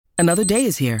Another day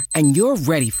is here, and you're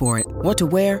ready for it. What to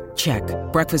wear? Check.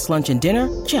 Breakfast, lunch, and dinner?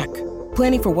 Check.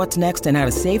 Planning for what's next and how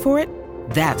to save for it?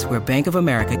 That's where Bank of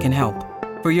America can help.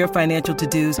 For your financial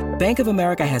to-dos, Bank of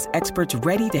America has experts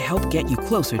ready to help get you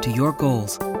closer to your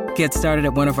goals. Get started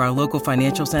at one of our local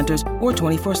financial centers or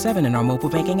 24/7 in our mobile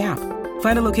banking app.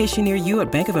 Find a location near you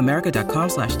at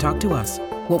bankofamerica.com/talktous.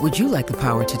 What would you like the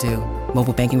power to do?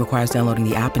 Mobile banking requires downloading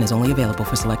the app and is only available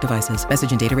for select devices. Message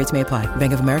and data rates may apply.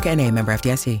 Bank of America N.A., member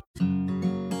FDIC.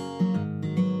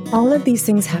 All of these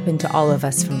things happen to all of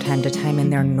us from time to time,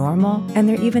 and they're normal and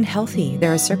they're even healthy.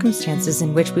 There are circumstances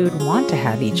in which we would want to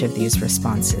have each of these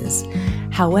responses.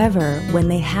 However, when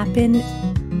they happen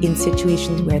in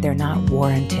situations where they're not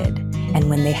warranted, and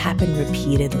when they happen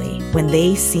repeatedly, when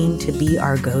they seem to be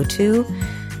our go-to,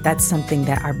 that's something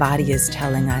that our body is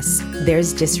telling us,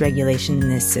 there's dysregulation in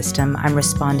this system. I'm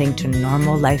responding to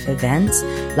normal life events,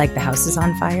 like the house is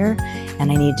on fire,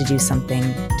 and I need to do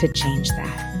something to change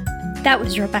that. That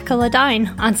was Rebecca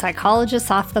Ladine on Psychologists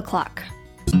Off the Clock.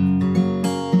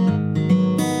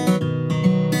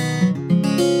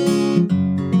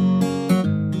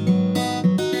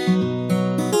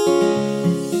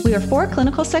 We are 4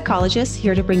 clinical psychologists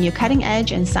here to bring you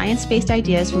cutting-edge and science-based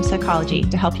ideas from psychology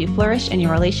to help you flourish in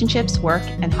your relationships, work,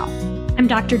 and health. I'm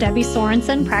Dr. Debbie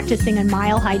Sorensen, practicing in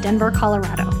Mile High, Denver,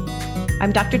 Colorado.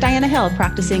 I'm Dr. Diana Hill,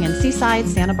 practicing in Seaside,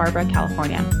 Santa Barbara,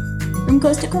 California. From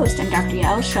Coast to Coast, I'm Dr.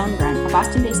 Yael Schoenbrunn, a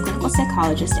Boston-based clinical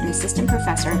psychologist and assistant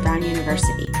professor at Brown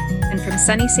University. And from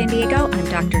sunny San Diego, I'm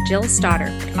Dr. Jill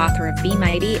Stoddard, author of Be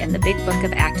Mighty and the Big Book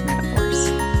of Act Metaphors.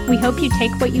 We hope you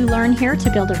take what you learn here to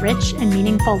build a rich and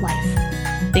meaningful life.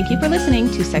 Thank you for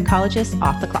listening to Psychologists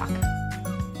Off the Clock.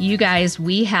 You guys,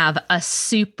 we have a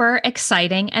super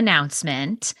exciting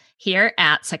announcement here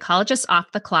at Psychologists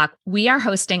Off the Clock. We are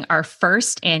hosting our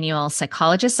first annual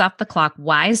Psychologists Off the Clock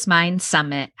Wise Mind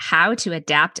Summit, How to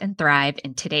Adapt and Thrive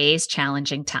in Today's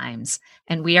Challenging Times.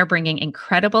 And we are bringing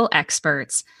incredible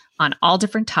experts on all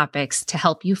different topics to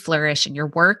help you flourish in your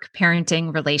work,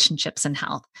 parenting, relationships, and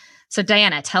health. So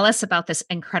Diana, tell us about this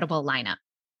incredible lineup.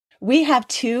 We have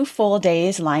 2 full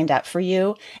days lined up for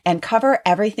you and cover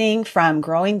everything from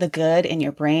growing the good in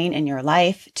your brain and your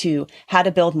life to how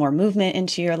to build more movement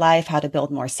into your life, how to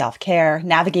build more self-care,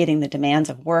 navigating the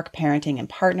demands of work, parenting, and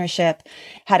partnership,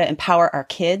 how to empower our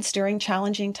kids during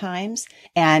challenging times,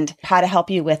 and how to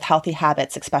help you with healthy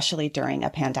habits, especially during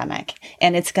a pandemic.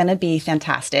 And it's going to be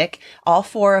fantastic. All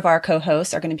 4 of our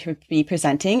co-hosts are going to be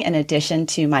presenting in addition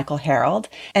to Michael Harold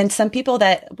and some people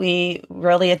that we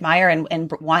really admire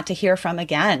and want to hear from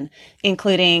again,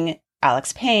 including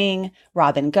Alex Payne,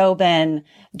 Robin Gobin,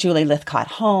 Julie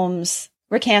Lythcott-Holmes,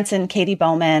 Rick Hansen, Katie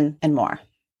Bowman, and more.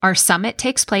 Our summit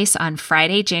takes place on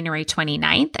Friday, January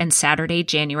 29th and Saturday,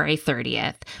 January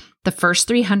 30th. The first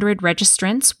 300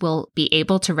 registrants will be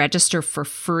able to register for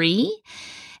free,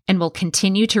 and we'll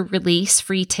continue to release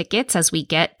free tickets as we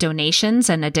get donations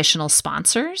and additional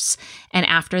sponsors. And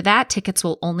after that, tickets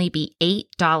will only be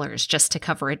 $8 just to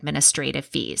cover administrative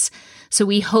fees. So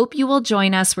we hope you will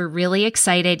join us. We're really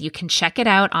excited. You can check it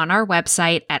out on our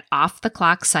website at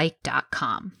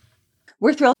offtheclockpsych.com.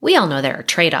 We're thrilled. We all know there are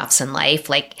trade-offs in life,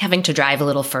 like having to drive a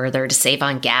little further to save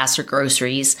on gas or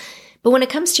groceries. But when it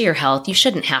comes to your health, you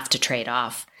shouldn't have to trade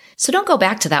off. So don't go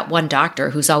back to that one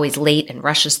doctor who's always late and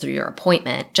rushes through your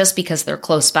appointment just because they're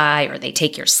close by or they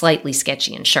take your slightly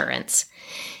sketchy insurance.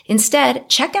 Instead,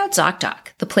 check out ZocDoc,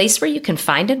 the place where you can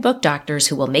find and book doctors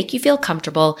who will make you feel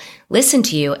comfortable, listen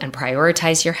to you, and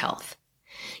prioritize your health.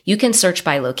 You can search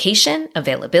by location,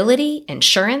 availability,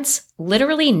 insurance,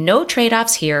 literally no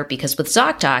trade-offs here because with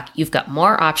ZocDoc, you've got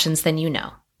more options than you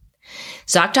know.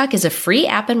 ZocDoc is a free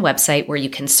app and website where you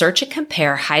can search and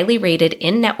compare highly rated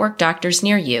in-network doctors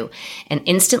near you and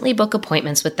instantly book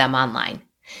appointments with them online.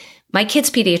 My kid's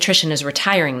pediatrician is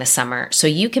retiring this summer, so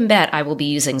you can bet I will be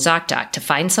using ZocDoc to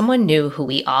find someone new who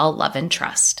we all love and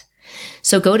trust.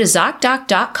 So go to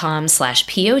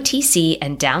ZocDoc.com/POTC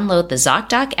and download the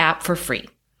ZocDoc app for free.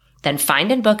 Then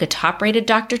find and book a top-rated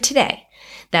doctor today.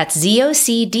 That's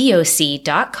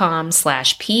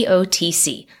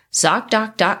ZocDoc.com/POTC.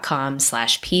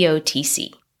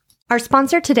 ZocDoc.com/POTC. Our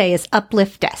sponsor today is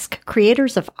Uplift Desk,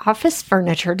 creators of office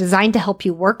furniture designed to help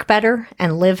you work better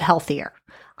and live healthier.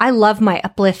 I love my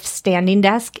Uplift standing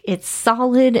desk. It's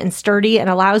solid and sturdy and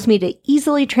allows me to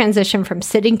easily transition from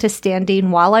sitting to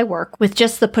standing while I work with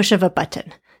just the push of a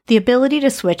button. The ability to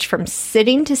switch from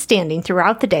sitting to standing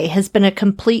throughout the day has been a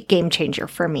complete game changer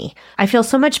for me. I feel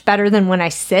so much better than when I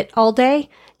sit all day,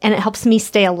 and it helps me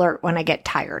stay alert when I get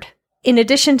tired. In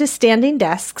addition to standing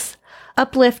desks,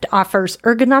 Uplift offers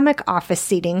ergonomic office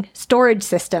seating, storage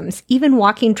systems, even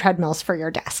walking treadmills for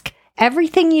your desk.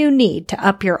 Everything you need to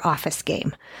up your office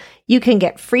game. You can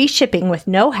get free shipping with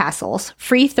no hassles,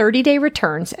 free 30-day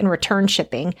returns and return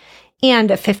shipping,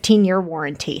 and a 15-year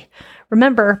warranty.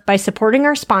 Remember, by supporting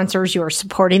our sponsors, you are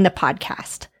supporting the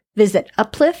podcast. Visit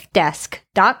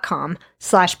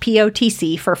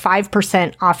upliftdesk.com/POTC for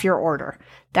 5% off your order.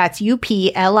 That's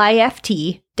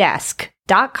UPLIFT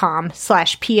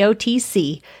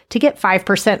desk.com/POTC to get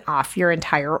 5% off your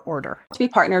entire order. We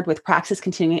partnered with Praxis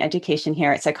Continuing Education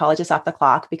here at Psychologists Off the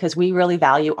Clock because we really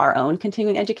value our own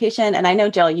continuing education. And I know,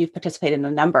 Jill, you've participated in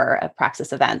a number of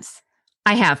Praxis events.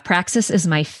 I have. Praxis is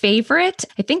my favorite.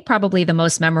 I think probably the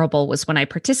most memorable was when I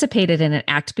participated in an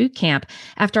ACT boot camp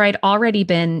after I'd already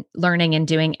been learning and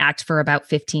doing ACT for about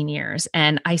 15 years.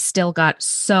 And I still got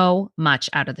so much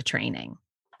out of the training.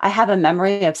 I have a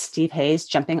memory of Steve Hayes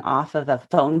jumping off of a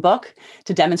phone book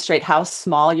to demonstrate how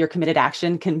small your committed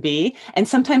action can be. And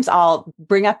sometimes I'll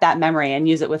bring up that memory and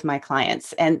use it with my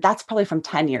clients. And that's probably from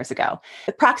 10 years ago.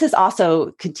 The Praxis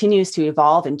also continues to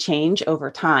evolve and change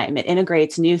over time. It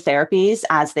integrates new therapies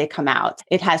as they come out.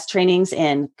 It has trainings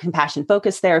in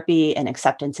compassion-focused therapy and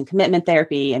acceptance and commitment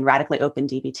therapy and radically open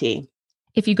DBT.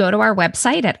 If you go to our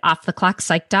website at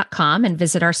offtheclockpsych.com and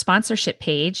visit our sponsorship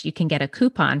page, you can get a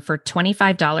coupon for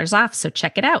 $25 off. So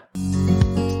check it out.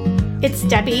 It's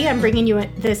Debbie. I'm bringing you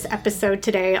this episode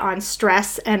today on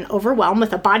stress and overwhelm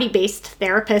with a body-based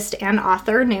therapist and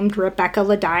author named Rebecca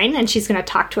Ladine. And she's going to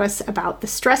talk to us about the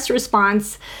stress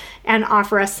response and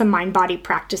offer us some mind-body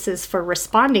practices for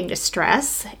responding to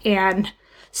stress. And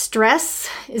stress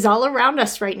is all around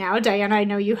us right now. Diana, I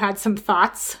know you had some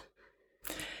thoughts.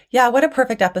 Yeah, what a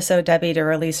perfect episode, Debbie, to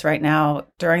release right now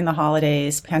during the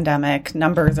holidays, pandemic,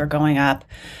 numbers are going up.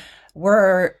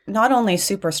 We're not only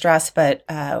super stressed, but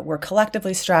we're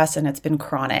collectively stressed, and it's been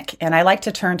chronic. And I like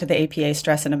to turn to the APA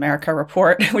Stress in America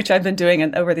report, which I've been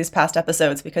doing over these past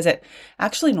episodes, because it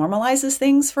actually normalizes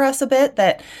things for us a bit,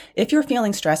 that if you're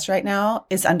feeling stressed right now,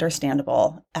 it's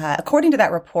understandable. According to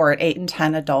that report, 8 in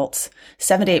 10 adults,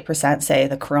 78% say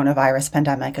the coronavirus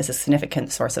pandemic is a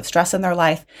significant source of stress in their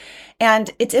life.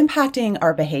 And it's impacting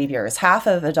our behaviors. Half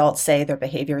of adults say their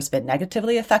behavior has been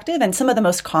negatively affected. And some of the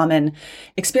most common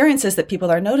experiences that people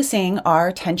are noticing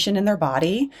are tension in their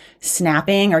body,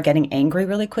 snapping or getting angry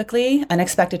really quickly,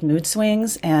 unexpected mood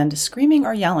swings, and screaming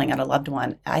or yelling at a loved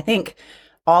one. I think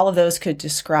all of those could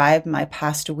describe my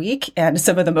past week and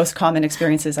some of the most common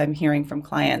experiences I'm hearing from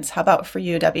clients. How about for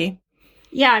you, Debbie?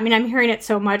 Yeah, I mean, I'm hearing it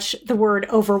so much, the word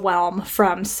overwhelm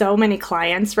from so many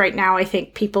clients right now. I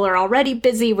think people are already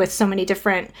busy with so many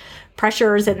different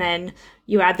pressures, and then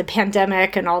you add the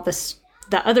pandemic and all the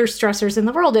other stressors in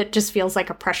the world. It just feels like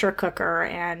a pressure cooker.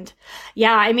 And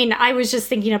yeah, I mean, I was just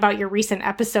thinking about your recent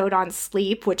episode on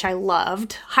sleep, which I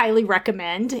loved, highly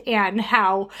recommend, and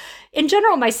how in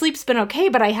general, my sleep's been okay,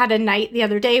 but I had a night the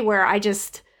other day where I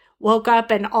just woke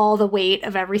up and all the weight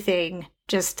of everything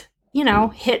just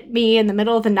hit me in the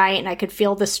middle of the night, and I could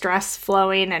feel the stress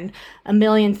flowing and a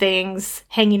million things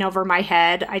hanging over my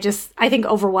head. I think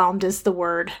overwhelmed is the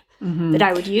word that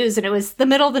I would use. And it was the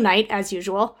middle of the night as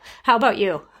usual. How about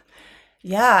you?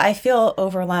 Yeah, I feel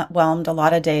overwhelmed a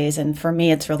lot of days. And for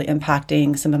me, it's really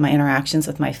impacting some of my interactions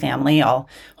with my family. I'll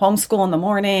homeschool in the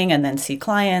morning and then see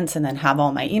clients and then have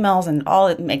all my emails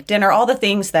and make dinner, all the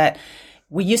things that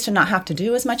we used to not have to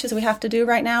do as much as we have to do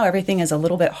right now. Everything is a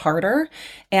little bit harder.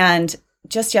 And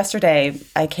just yesterday,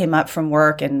 I came up from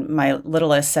work and my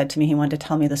littlest said to me he wanted to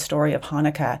tell me the story of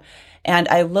Hanukkah. And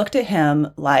I looked at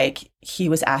him like he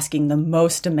was asking the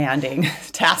most demanding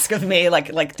task of me,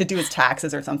 like to do his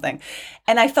taxes or something.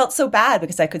 And I felt so bad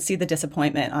because I could see the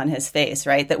disappointment on his face,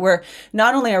 right? That we're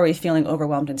not only are we feeling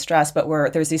overwhelmed and stressed, but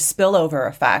there's these spillover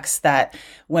effects that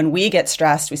when we get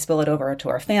stressed, we spill it over to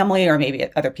our family or maybe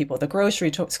other people at the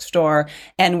grocery store,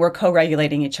 and we're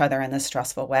co-regulating each other in this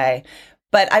stressful way.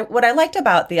 But what I liked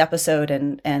about the episode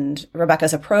and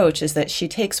Rebecca's approach is that she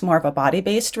takes more of a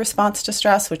body-based response to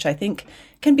stress, which I think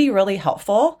can be really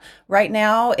helpful right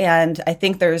now. And I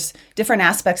think there's different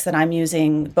aspects that I'm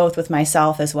using both with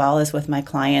myself as well as with my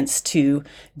clients to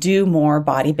do more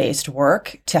body-based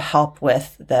work to help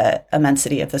with the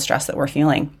immensity of the stress that we're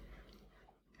feeling.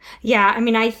 Yeah, I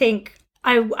mean, I think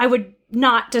I would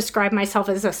not describe myself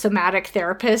as a somatic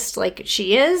therapist like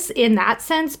she is in that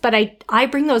sense, but I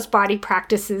bring those body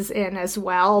practices in as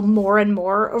well more and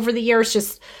more over the years,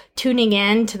 just tuning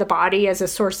in to the body as a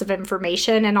source of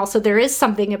information. And also there is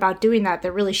something about doing that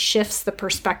really shifts the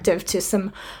perspective to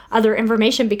some other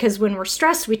information, because when we're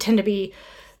stressed, we tend to be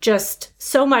just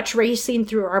so much racing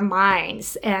through our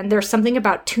minds. And there's something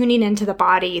about tuning into the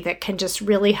body that can just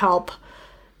really help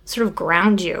sort of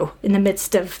ground you in the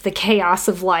midst of the chaos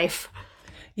of life.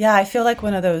 Yeah, I feel like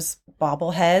one of those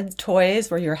bobblehead toys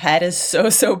where your head is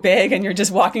so big and you're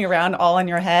just walking around all in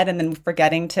your head and then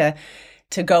forgetting to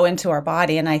go into our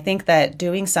body. And I think that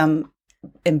doing some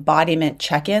embodiment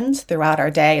check-ins throughout our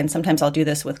day, and sometimes I'll do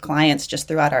this with clients just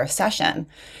throughout our session,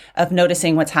 of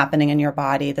noticing what's happening in your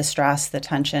body, the stress, the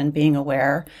tension, being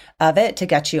aware of it to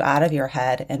get you out of your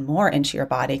head and more into your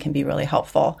body can be really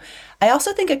helpful. I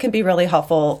also think it can be really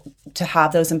helpful to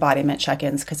have those embodiment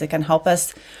check-ins because it can help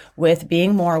us with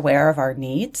being more aware of our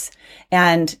needs.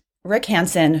 And Rick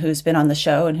Hansen, who's been on the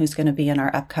show and who's going to be in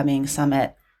our upcoming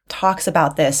summit, talks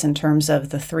about this in terms of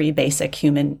the 3 basic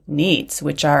human needs,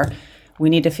 which are we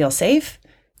need to feel safe,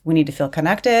 we need to feel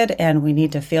connected, and we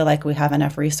need to feel like we have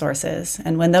enough resources.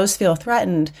 And when those feel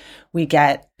threatened, we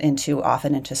get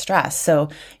often into stress. So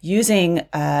using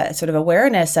sort of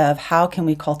awareness of how can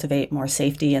we cultivate more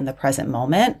safety in the present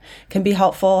moment can be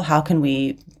helpful. How can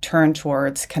we turn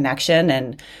towards connection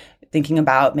and thinking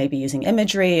about maybe using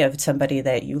imagery of somebody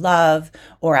that you love,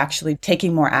 or actually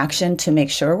taking more action to make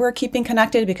sure we're keeping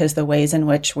connected, because the ways in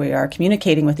which we are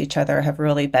communicating with each other have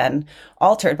really been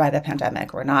altered by the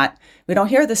pandemic. We don't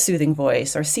hear the soothing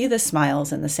voice or see the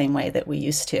smiles in the same way that we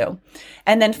used to.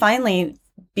 And then finally,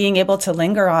 being able to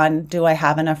linger on, do I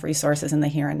have enough resources in the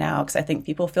here and now? Because I think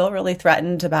people feel really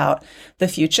threatened about the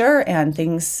future and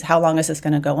things. How long is this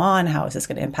going to go on? How is this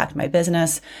going to impact my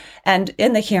business? And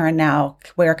in the here and now,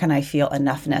 where can I feel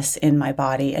enoughness in my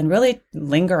body? And really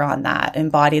linger on that,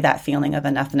 embody that feeling of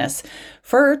enoughness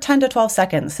for 10 to 12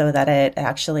 seconds so that it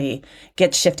actually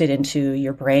gets shifted into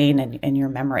your brain and your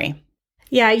memory.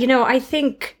 Yeah, I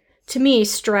think to me,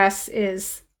 stress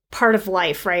is part of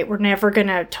life, right? We're never going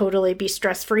to totally be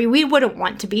stress-free. We wouldn't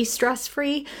want to be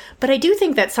stress-free, but I do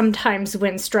think that sometimes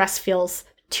when stress feels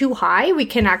too high, we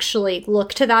can actually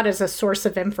look to that as a source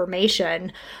of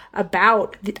information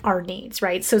about our needs,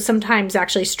 right? So sometimes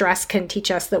actually stress can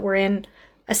teach us that we're in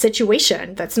a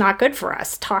situation that's not good for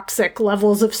us. Toxic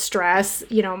levels of stress,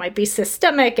 it might be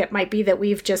systemic. It might be that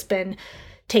we've just been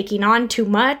taking on too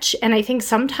much. And I think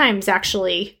sometimes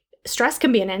actually stress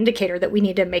can be an indicator that we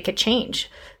need to make a change.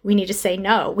 We need to say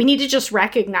no. We need to just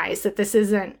recognize that this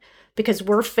isn't because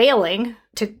we're failing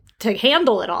to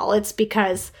handle it all. It's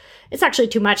because it's actually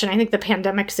too much. And I think the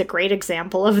pandemic is a great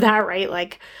example of that, right?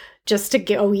 Like just to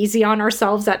go easy on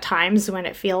ourselves at times when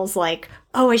it feels like,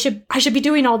 oh, I should be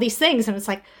doing all these things. And it's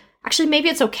like, actually, maybe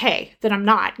it's okay that I'm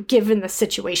not, given the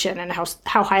situation and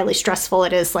how highly stressful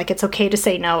it is. Like, it's okay to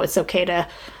say no. It's okay to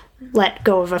let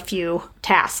go of a few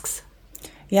tasks.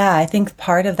 Yeah, I think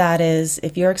part of that is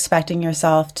if you're expecting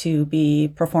yourself to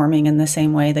be performing in the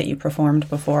same way that you performed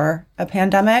before a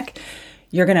pandemic,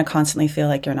 you're going to constantly feel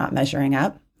like you're not measuring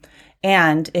up.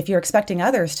 And if you're expecting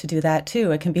others to do that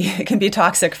too, it can be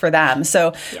toxic for them.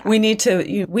 So yeah. we need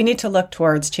to look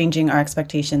towards changing our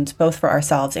expectations both for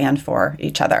ourselves and for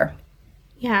each other.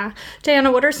 Yeah. Diana,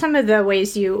 what are some of the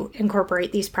ways you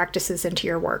incorporate these practices into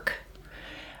your work?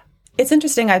 It's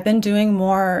interesting. I've been doing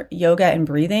more yoga and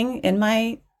breathing in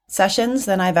my sessions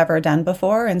than I've ever done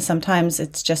before. And sometimes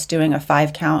it's just doing a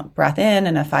 5-count breath in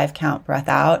and a 5-count breath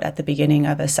out at the beginning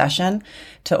of a session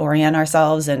to orient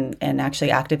ourselves and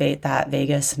actually activate that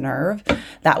vagus nerve.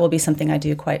 That will be something I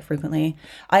do quite frequently.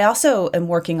 I also am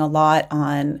working a lot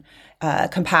on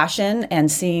compassion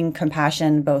and seeing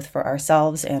compassion both for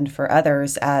ourselves and for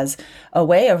others as a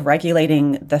way of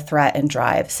regulating the threat and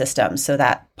drive system. So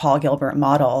that Paul Gilbert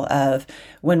model of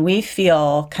when we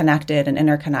feel connected and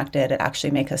interconnected, it actually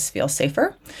makes us feel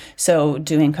safer. So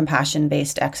doing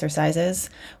compassion-based exercises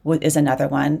is another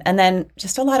one. And then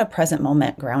just a lot of present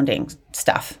moment grounding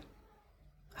stuff.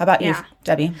 How about you,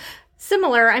 Debbie?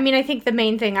 Similar. I mean, I think the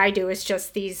main thing I do is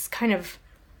just these kind of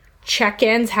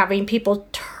check-ins, having people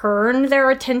turn their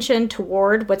attention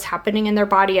toward what's happening in their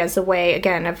body as a way,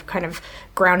 again, of kind of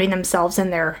grounding themselves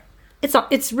in their,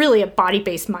 it's really a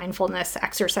body-based mindfulness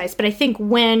exercise. But I think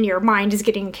when your mind is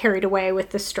getting carried away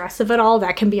with the stress of it all,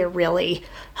 that can be a really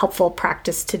helpful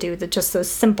practice to do, just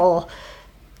those simple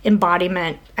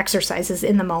embodiment exercises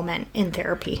in the moment in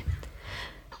therapy.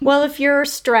 Well, if you're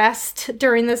stressed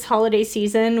during this holiday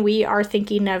season, we are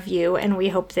thinking of you, and we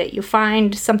hope that you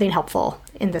find something helpful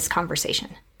in this conversation.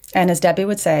 And as Debbie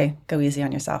would say, go easy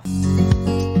on yourself.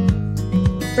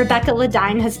 Rebecca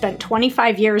Ladine has spent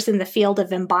 25 years in the field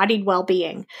of embodied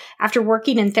well-being. After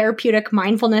working in therapeutic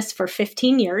mindfulness for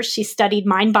 15 years, she studied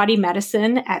mind-body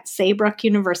medicine at Saybrook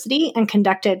University and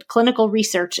conducted clinical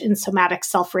research in somatic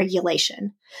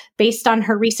self-regulation. Based on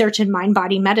her research in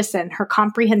mind-body medicine, her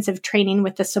comprehensive training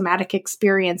with the Somatic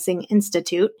Experiencing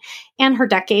Institute, and her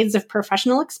decades of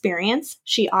professional experience,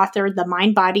 she authored The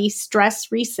Mind-Body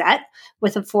Stress Reset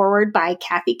with a foreword by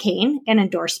Kathy Kane and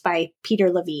endorsed by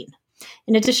Peter Levine.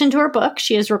 In addition to her book,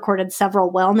 she has recorded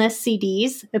several wellness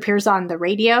CDs, appears on the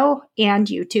radio and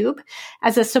YouTube.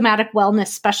 As a somatic wellness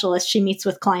specialist, she meets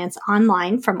with clients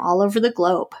online from all over the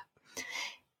globe.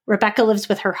 Rebecca lives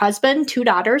with her husband, 2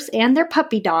 daughters, and their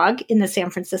puppy dog in the San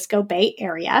Francisco Bay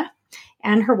Area.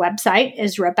 And her website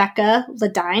is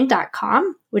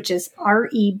RebeccaLadyne.com, which is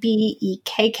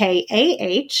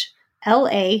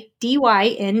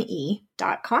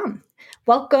RebekkaHLadyne.com.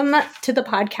 Welcome to the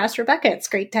podcast, Rebecca. It's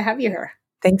great to have you here.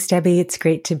 Thanks, Debbie. It's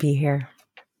great to be here.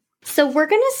 So we're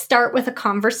going to start with a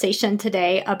conversation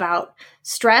today about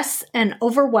stress and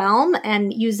overwhelm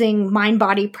and using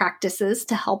mind-body practices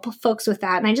to help folks with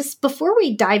that. And before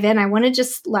we dive in, I want to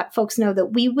just let folks know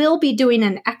that we will be doing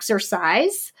an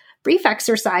brief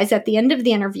exercise at the end of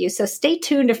the interview. So stay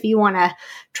tuned if you want to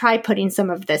try putting some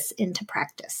of this into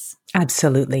practice.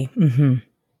 Absolutely. Mm-hmm.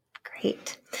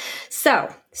 Great.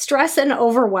 So stress and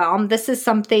overwhelm, this is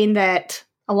something that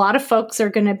a lot of folks are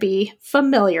going to be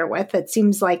familiar with. It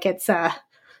seems like it's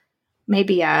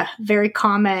maybe a very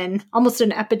common, almost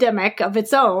an epidemic of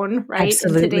its own, right?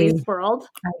 Absolutely. In today's world.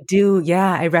 I do.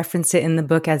 Yeah. I reference it in the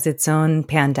book as its own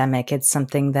pandemic. It's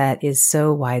something that is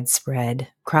so widespread,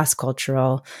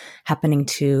 cross-cultural, happening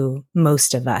to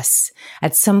most of us.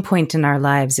 At some point in our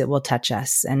lives, it will touch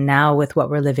us. And now with what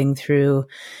we're living through,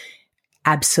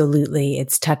 absolutely,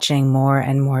 it's touching more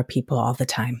and more people all the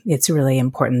time. It's really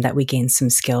important that we gain some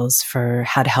skills for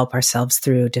how to help ourselves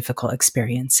through difficult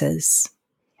experiences.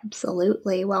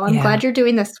 Absolutely. Well, I'm glad you're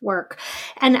doing this work.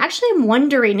 And actually, I'm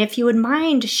wondering if you would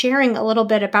mind sharing a little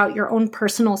bit about your own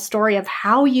personal story of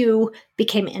how you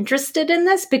became interested in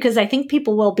this, because I think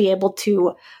people will be able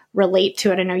to relate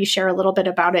to it. I know you share a little bit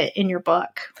about it in your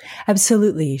book.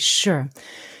 Absolutely. Sure.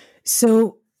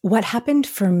 So what happened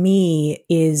for me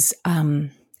is,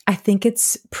 I think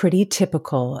it's pretty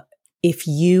typical if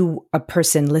you, a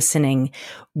person listening,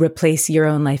 replace your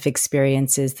own life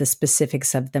experiences, the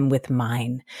specifics of them with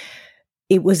mine.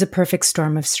 It was a perfect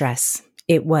storm of stress.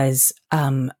 It was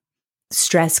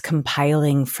stress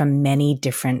compiling from many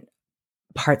different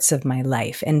parts of my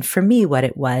life. And for me, what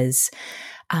it was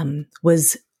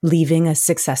leaving a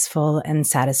successful and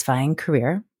satisfying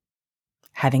career,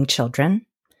 having children,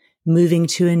 moving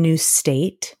to a new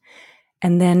state,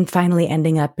 and then finally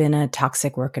ending up in a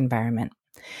toxic work environment.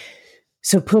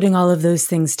 So putting all of those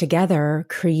things together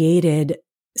created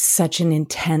such an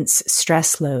intense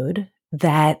stress load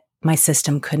that my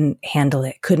system couldn't handle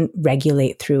it, couldn't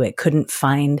regulate through it, couldn't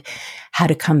find how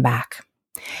to come back.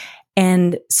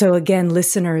 And so again,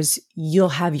 listeners, you'll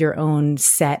have your own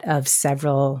set of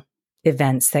several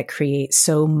events that create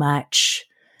so much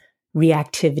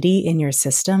reactivity in your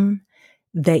system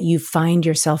that you find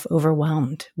yourself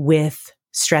overwhelmed with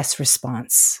stress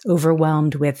response,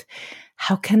 overwhelmed with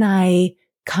how can I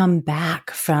come back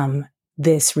from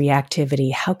this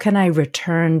reactivity? How can I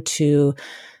return to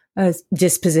a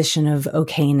disposition of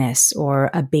okayness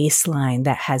or a baseline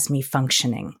that has me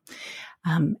functioning?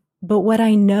 But what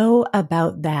I know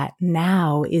about that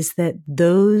now is that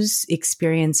those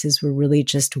experiences were really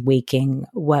just waking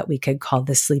what we could call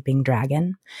the sleeping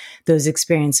dragon. Those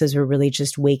experiences were really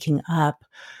just waking up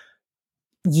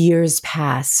years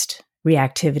past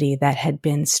reactivity that had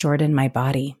been stored in my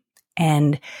body.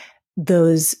 And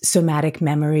those somatic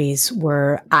memories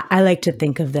were, I like to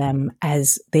think of them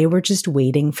as they were just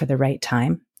waiting for the right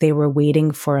time. They were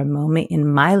waiting for a moment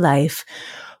in my life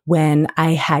when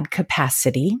I had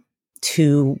capacity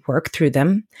to work through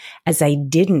them, as I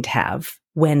didn't have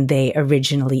when they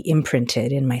originally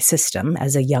imprinted in my system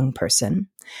as a young person.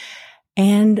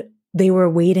 And they were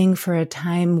waiting for a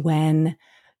time when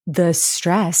the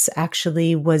stress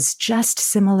actually was just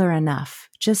similar enough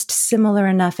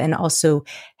and also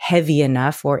heavy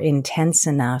enough or intense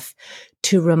enough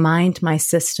to remind my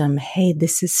system, hey,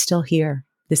 this is still here.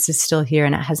 This is still here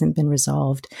and it hasn't been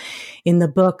resolved. In the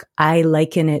book, I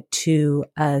liken it to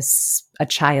a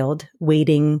child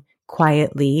waiting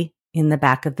quietly in the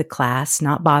back of the class,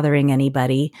 not bothering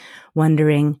anybody,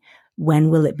 wondering, when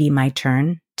will it be my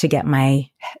turn to get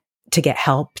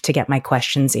help, to get my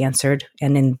questions answered?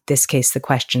 And in this case, the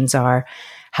questions are,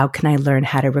 how can I learn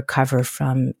how to recover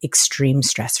from extreme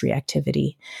stress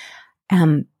reactivity?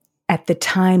 At the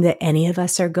time that any of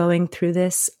us are going through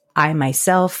this, I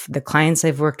myself, the clients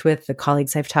I've worked with, the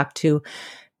colleagues I've talked to,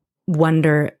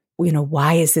 wonder,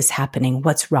 why is this happening?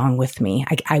 What's wrong with me?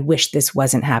 I wish this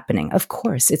wasn't happening. Of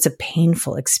course, it's a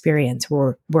painful experience.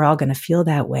 We're all going to feel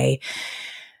that way.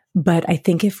 But I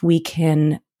think if we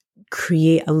can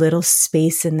create a little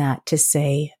space in that to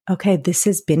say, okay, this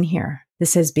has been here.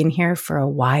 This has been here for a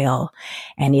while,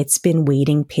 and it's been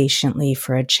waiting patiently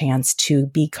for a chance to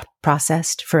be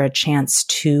processed, for a chance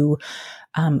to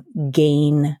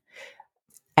gain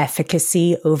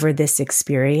efficacy over this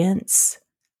experience,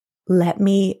 let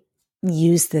me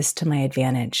use this to my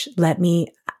advantage.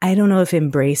 I don't know if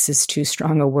embrace is too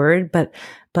strong a word, but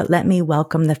let me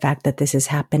welcome the fact that this is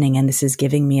happening and this is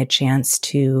giving me a chance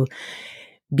to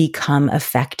become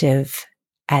effective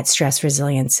at stress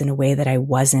resilience in a way that I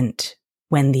wasn't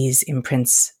when these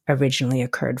imprints originally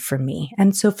occurred for me.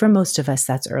 And so for most of us,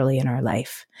 that's early in our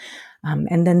life.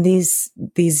 And then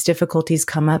these difficulties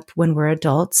come up when we're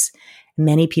adults.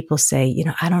 Many people say,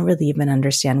 I don't really even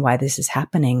understand why this is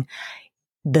happening.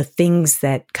 The things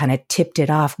that kind of tipped it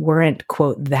off weren't,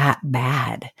 quote, that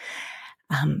bad.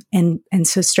 And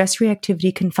so stress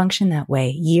reactivity can function that way.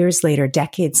 Years later,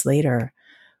 decades later,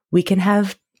 we can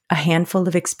have a handful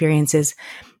of experiences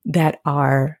that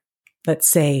are, let's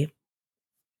say,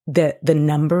 the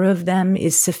number of them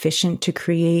is sufficient to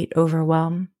create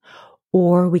overwhelm,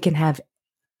 or we can have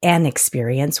one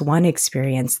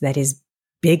experience that is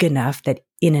big enough that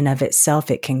in and of itself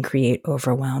it can create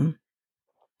overwhelm.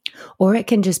 Or it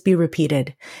can just be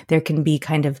repeated. There can be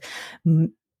kind of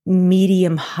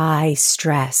medium high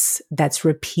stress that's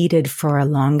repeated for a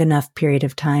long enough period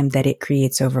of time that it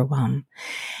creates overwhelm.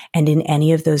 And in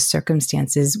any of those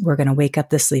circumstances, we're going to wake up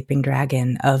the sleeping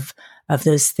dragon of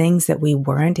those things that we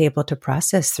weren't able to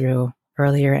process through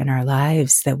earlier in our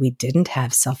lives, that we didn't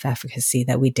have self-efficacy,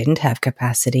 that we didn't have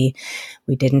capacity,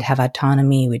 we didn't have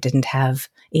autonomy, we didn't have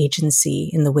agency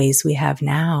in the ways we have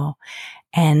now.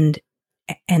 And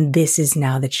this is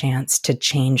now the chance to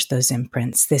change those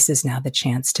imprints. This is now the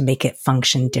chance to make it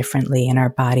function differently in our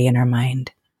body and our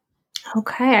mind.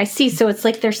 Okay, I see. So it's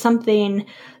like there's something,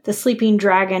 the sleeping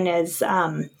dragon is,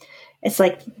 it's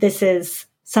like this is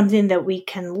something that we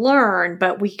can learn,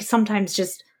 but we sometimes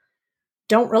just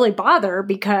don't really bother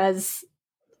because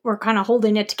we're kind of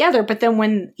holding it together. But then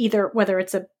whether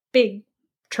it's a big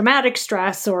traumatic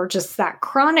stress or just that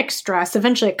chronic stress,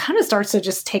 eventually it kind of starts to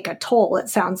just take a toll, it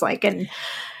sounds like. And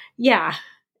yeah.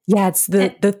 Yeah, it's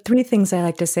the three things I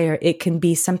like to say are it can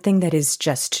be something that is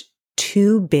just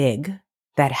too big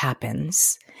that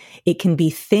happens. It can be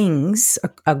things,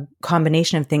 a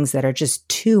combination of things that are just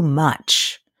too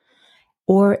much,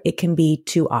 or it can be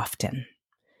too often.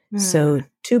 So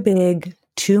too big,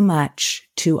 too much,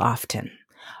 too often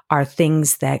are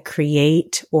things that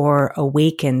create or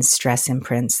awaken stress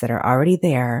imprints that are already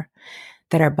there,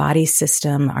 that our body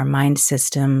system, our mind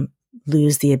system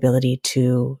lose the ability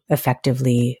to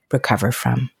effectively recover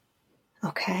from.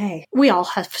 Okay. We all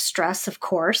have stress, of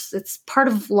course. It's part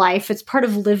of life. It's part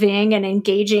of living and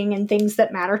engaging in things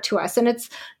that matter to us. And it's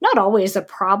not always a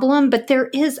problem, but there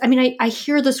is, I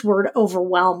hear this word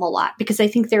overwhelm a lot because I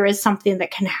think there is something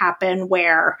that can happen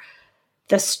where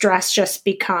the stress just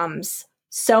becomes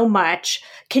so much.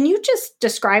 Can you just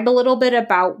describe a little bit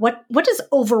about what does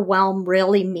overwhelm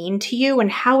really mean to you,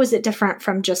 and how is it different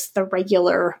from just the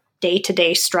regular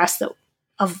day-to-day stress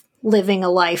of living a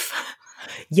life?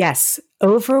 Yes.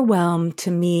 Overwhelm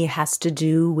to me has to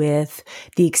do with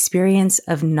the experience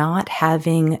of not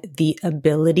having the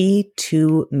ability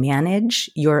to manage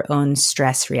your own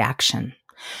stress reaction.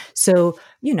 So,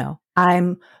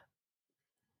 I'm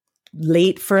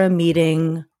late for a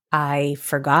meeting. I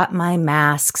forgot my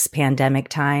masks, pandemic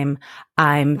time.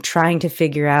 I'm trying to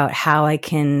figure out how I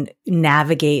can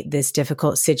navigate this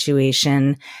difficult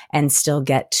situation and still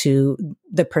get to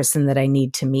the person that I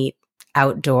need to meet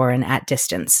outdoor and at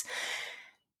distance.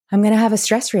 I'm going to have a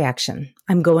stress reaction.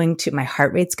 My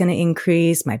heart rate's going to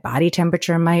increase. My body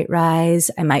temperature might rise.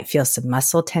 I might feel some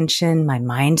muscle tension. My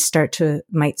mind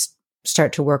might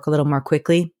start to work a little more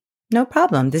quickly. No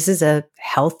problem. This is a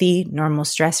healthy, normal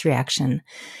stress reaction.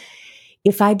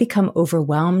 If I become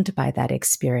overwhelmed by that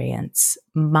experience,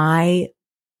 my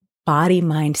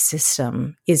body-mind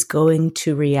system is going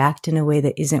to react in a way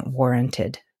that isn't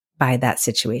warranted by that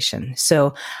situation.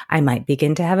 So I might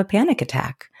begin to have a panic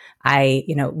attack. I'm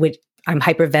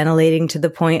hyperventilating to the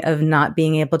point of not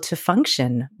being able to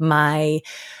function. I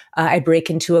break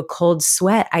into a cold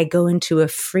sweat. I go into a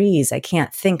freeze. I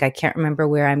can't think. I can't remember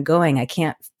where I'm going. I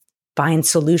can't find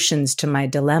solutions to my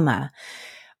dilemma.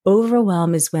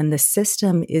 Overwhelm is when the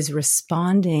system is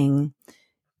responding.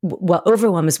 Well,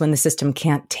 overwhelm is when the system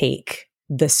can't take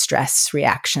the stress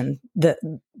reaction, the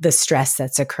stress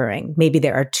that's occurring. Maybe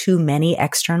there are too many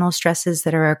external stresses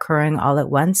that are occurring all at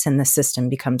once and the system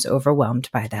becomes overwhelmed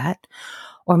by that.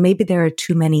 Or maybe there are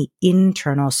too many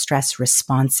internal stress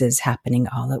responses happening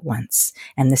all at once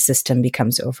and the system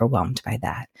becomes overwhelmed by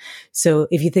that. So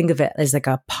if you think of it as like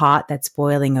a pot that's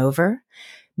boiling over,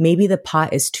 maybe the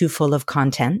pot is too full of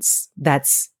contents.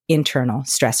 That's internal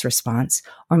stress response.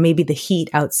 Or maybe the heat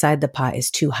outside the pot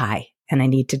is too high and I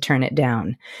need to turn it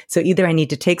down. So either I need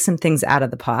to take some things out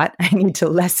of the pot, I need to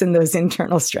lessen those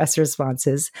internal stress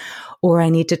responses, or I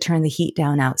need to turn the heat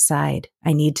down outside.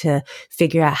 I need to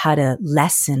figure out how to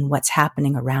lessen what's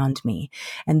happening around me.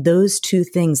 And those two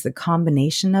things, the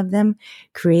combination of them,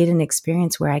 create an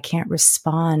experience where I can't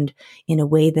respond in a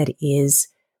way that is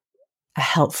a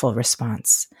helpful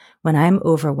response. When I'm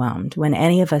overwhelmed, when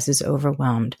any of us is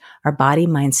overwhelmed, our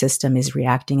body-mind system is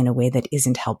reacting in a way that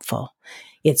isn't helpful.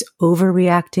 It's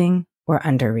overreacting or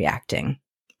underreacting,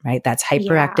 right? That's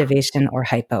hyperactivation or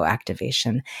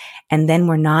hypoactivation. And then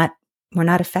we're not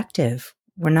effective.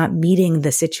 We're not meeting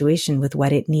the situation with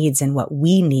what it needs and what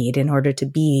we need in order to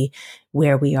be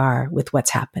where we are with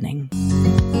what's happening.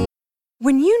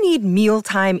 When you need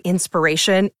mealtime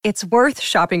inspiration, it's worth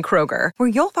shopping Kroger, where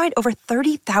you'll find over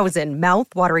 30,000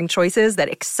 mouth-watering choices that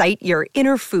excite your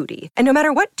inner foodie. And no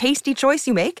matter what tasty choice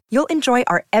you make, you'll enjoy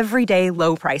our everyday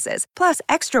low prices, plus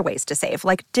extra ways to save,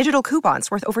 like digital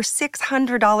coupons worth over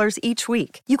 $600 each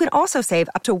week. You can also save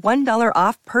up to $1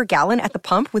 off per gallon at the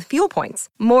pump with fuel points.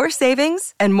 More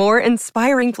savings and more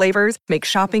inspiring flavors make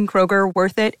shopping Kroger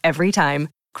worth it every time.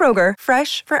 Kroger,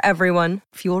 fresh for everyone.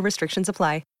 Fuel restrictions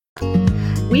apply.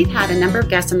 We've had a number of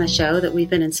guests on the show that we've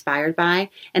been inspired by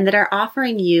and that are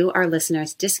offering you, our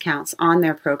listeners, discounts on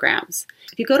their programs.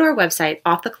 If you go to our website,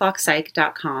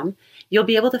 offtheclockpsych.com, you'll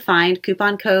be able to find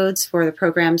coupon codes for the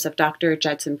programs of Dr.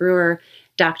 Judson Brewer,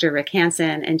 Dr. Rick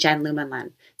Hansen, and Jen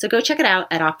Lumenlin. So go check it out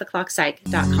at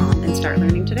offtheclockpsych.com and start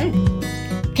learning today.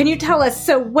 Can you tell us,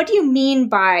 so what do you mean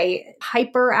by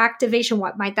hyperactivation?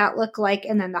 What might that look like?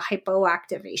 And then the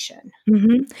hypoactivation?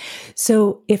 Mm-hmm.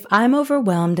 So if I'm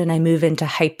overwhelmed and I move into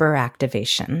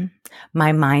hyperactivation,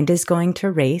 my mind is going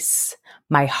to race.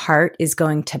 My heart is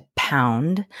going to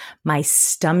pound. My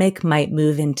stomach might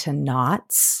move into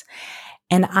knots.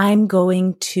 And I'm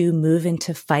going to move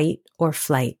into fight or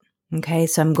flight. Okay.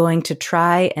 So I'm going to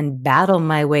try and battle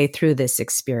my way through this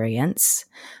experience.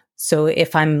 So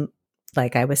if I'm,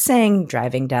 like I was saying,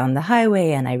 driving down the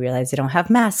highway and I realize I don't have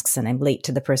masks and I'm late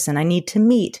to the person I need to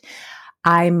meet,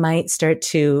 I might start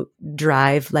to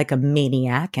drive like a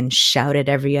maniac and shout at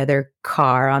every other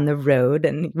car on the road.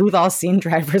 And we've all seen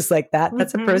drivers like that.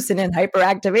 That's a person in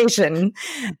hyperactivation.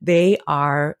 They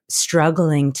are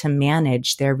struggling to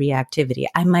manage their reactivity.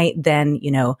 I might then,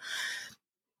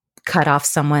 cut off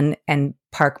someone and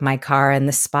park my car in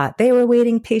the spot they were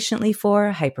waiting patiently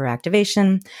for,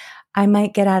 hyperactivation. I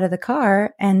might get out of the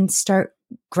car and start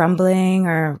grumbling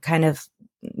or kind of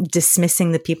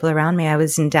dismissing the people around me. I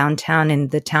was in downtown in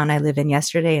the town I live in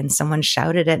yesterday, and someone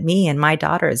shouted at me and my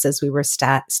daughters as we were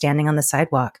standing on the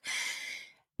sidewalk.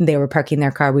 They were parking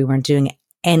their car. We weren't doing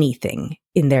anything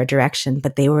in their direction,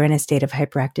 but they were in a state of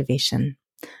hyperactivation.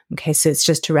 Okay, so it's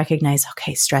just to recognize,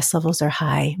 okay, stress levels are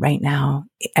high right now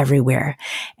everywhere.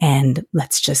 And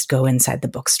let's just go inside the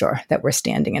bookstore that we're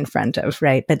standing in front of,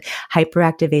 right? But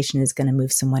hyperactivation is going to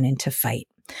move someone into fight.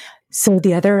 So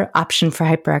the other option for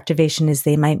hyperactivation is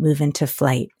they might move into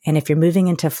flight. And if you're moving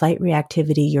into flight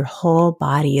reactivity, your whole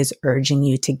body is urging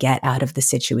you to get out of the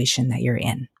situation that you're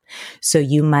in. So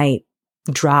you might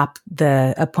drop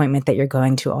the appointment that you're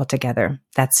going to altogether.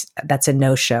 That's a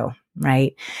no-show,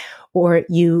 right? Or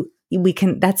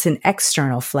that's an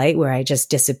external flight where I just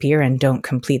disappear and don't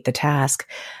complete the task.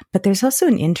 But there's also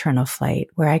an internal flight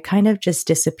where I kind of just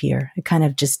disappear. I kind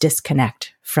of just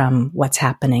disconnect from what's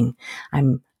happening.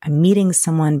 I'm meeting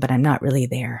someone, but I'm not really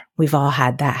there. We've all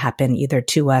had that happen either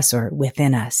to us or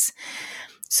within us.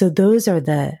 So those are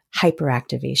the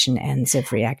hyperactivation ends of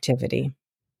reactivity.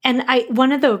 And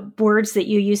one of the words that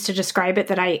you use to describe it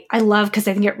that I love, because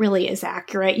I think it really is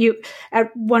accurate. You, at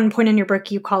one point in your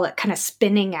book, you call it kind of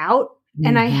spinning out. Mm-hmm.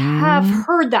 And I have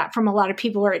heard that from a lot of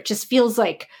people where it just feels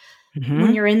like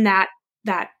when you're in that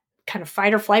kind of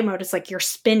fight or flight mode, it's like you're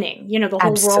spinning, the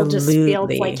whole world just feels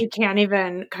like you can't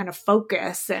even kind of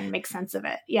focus and make sense of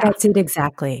it. Yeah. That's it.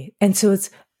 Exactly. And so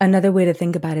it's another way to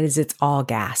think about it is it's all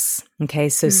gas. Okay.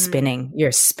 So spinning,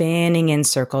 you're spinning in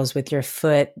circles with your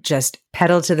foot, just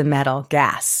pedal to the metal,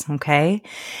 gas. Okay.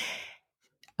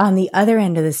 On the other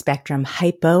end of the spectrum,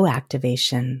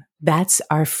 hypoactivation, that's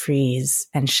our freeze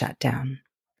and shutdown.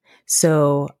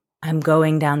 So I'm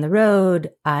going down the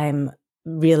road. I'm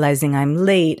realizing I'm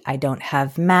late. I don't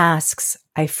have masks.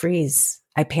 I freeze.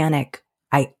 I panic.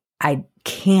 I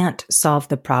can't solve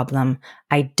the problem.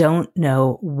 I don't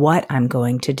know what I'm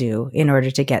going to do in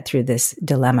order to get through this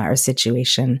dilemma or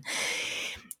situation.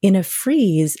 In a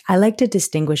freeze, I like to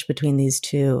distinguish between these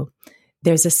two.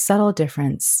 There's a subtle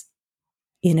difference.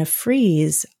 In a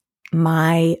freeze,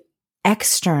 my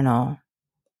external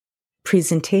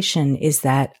presentation is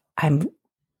that I'm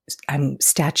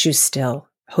statue still,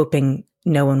 hoping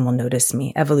no one will notice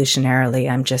me. Evolutionarily,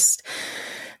 I'm just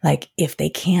like, if they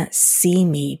can't see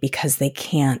me because they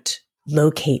can't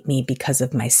locate me because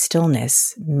of my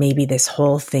stillness, maybe this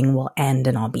whole thing will end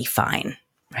and I'll be fine,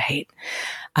 right?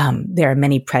 There are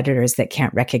many predators that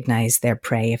can't recognize their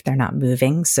prey if they're not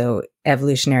moving. So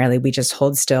evolutionarily, we just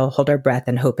hold still, hold our breath,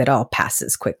 and hope it all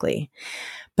passes quickly.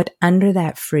 But under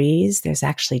that freeze, there's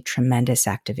actually tremendous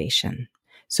activation.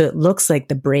 So it looks like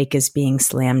the brake is being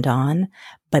slammed on,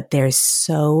 but there's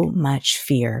so much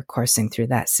fear coursing through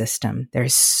that system.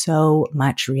 There's so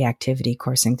much reactivity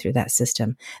coursing through that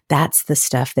system. That's the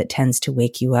stuff that tends to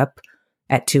wake you up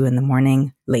at 2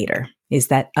 a.m. later, is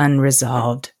that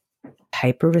unresolved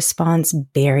hyper response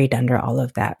buried under all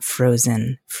of that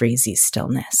frozen, freezy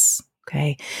stillness.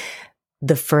 Okay.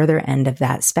 The further end of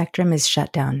that spectrum is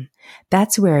shutdown.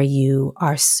 That's where you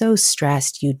are so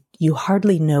stressed, you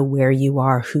hardly know where you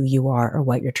are, who you are, or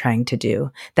what you're trying to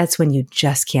do. That's when you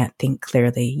just can't think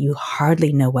clearly. You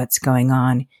hardly know what's going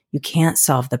on. You can't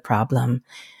solve the problem.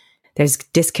 There's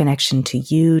disconnection to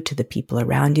you, to the people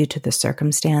around you, to the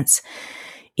circumstance.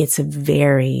 It's a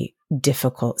very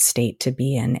difficult state to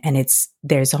be in, and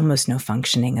there's almost no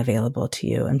functioning available to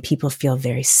you, and people feel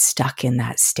very stuck in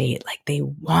that state, like they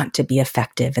want to be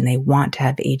effective and they want to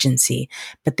have agency,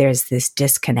 but there's this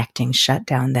disconnecting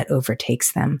shutdown that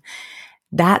overtakes them.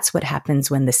 That's what happens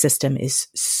when the system is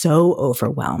so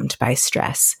overwhelmed by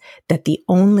stress that the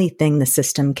only thing the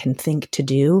system can think to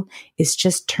do is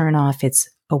just turn off its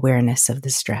awareness of the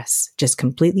stress, just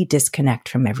completely disconnect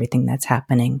from everything that's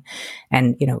happening,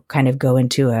 and, kind of go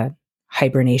into a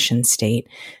hibernation state,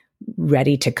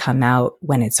 ready to come out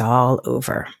when it's all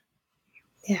over.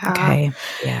 Yeah. Okay.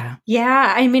 Yeah.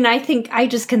 Yeah. I mean, I think I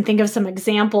just can think of some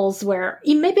examples where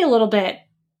maybe a little bit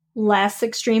less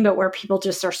extreme, but where people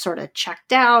just are sort of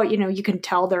checked out. You can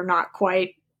tell they're not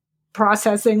quite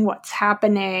processing what's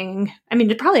happening. I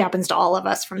mean, it probably happens to all of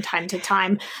us from time to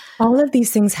time. All of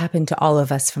these things happen to all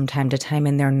of us from time to time,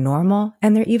 and they're normal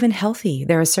and they're even healthy.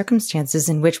 There are circumstances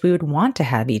in which we would want to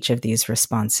have each of these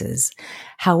responses.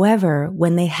 However,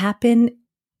 when they happen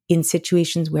in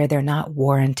situations where they're not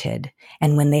warranted,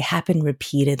 and when they happen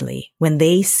repeatedly, when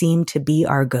they seem to be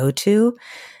our go-to,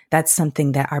 that's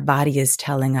something that our body is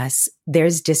telling us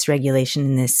there's dysregulation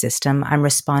in this system. I'm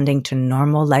responding to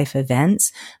normal life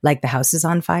events like the house is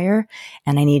on fire,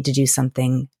 and I need to do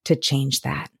something to change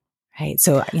that. Right.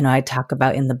 So, I talk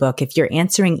about in the book, if you're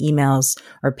answering emails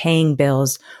or paying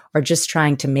bills or just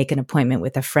trying to make an appointment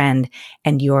with a friend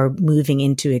and you're moving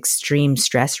into extreme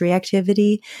stress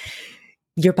reactivity,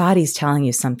 your body's telling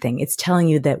you something. It's telling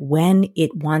you that when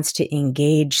it wants to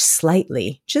engage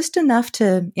slightly, just enough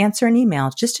to answer an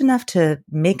email, just enough to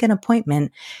make an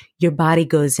appointment, your body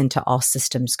goes into all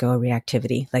systems go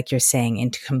reactivity, like you're saying,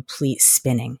 into complete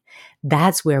spinning.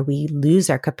 That's where we lose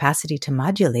our capacity to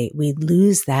modulate. We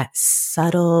lose that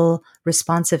subtle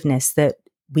responsiveness that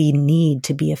we need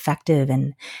to be effective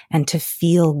and to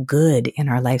feel good in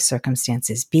our life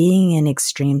circumstances. Being in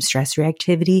extreme stress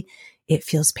reactivity, it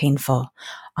feels painful.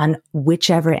 On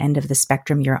whichever end of the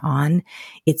spectrum you're on,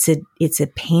 it's a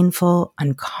painful,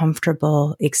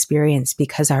 uncomfortable experience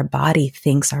because our body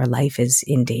thinks our life is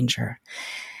in danger.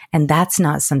 And that's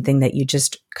not something that you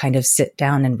just kind of sit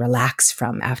down and relax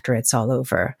from after it's all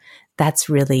over. That's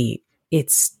really,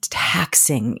 it's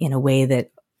taxing in a way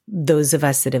that those of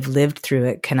us that have lived through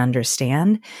it can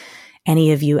understand.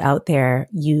 Any of you out there,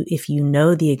 if you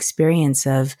know the experience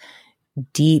of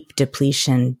deep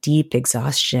depletion, deep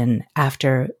exhaustion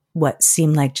after what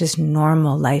seem like just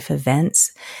normal life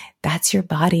events, that's your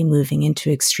body moving into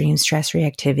extreme stress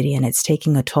reactivity, and it's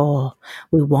taking a toll.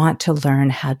 We want to learn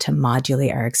how to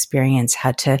modulate our experience,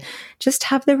 how to just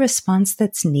have the response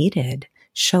that's needed,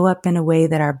 show up in a way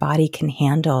that our body can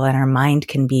handle and our mind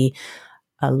can be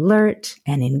alert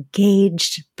and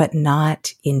engaged, but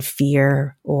not in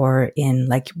fear or in,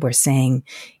 like we're saying,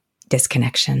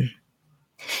 disconnection.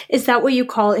 Is that what you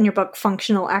call in your book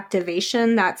functional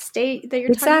activation, that state that you're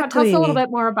talking about? Tell us a little bit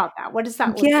more about that. What does that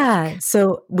look like?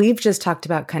 So we've just talked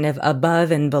about kind of above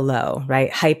and below,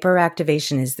 right?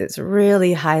 Hyperactivation is this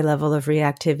really high level of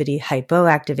reactivity.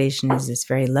 Hypoactivation is this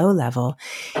very low level.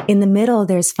 In the middle,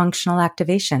 there's functional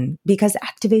activation, because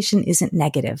activation isn't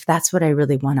negative. That's what I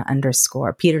really want to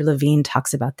underscore. Peter Levine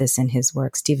talks about this in his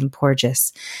work. Stephen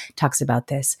Porges talks about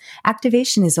this.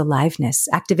 Activation is aliveness.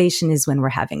 Activation is when we're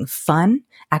having fun.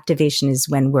 Activation is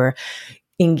when we're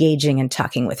engaging and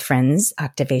talking with friends.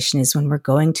 Activation is when we're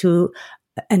going to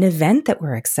an event that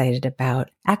we're excited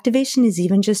about. Activation is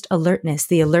even just alertness,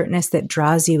 the alertness that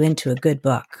draws you into a good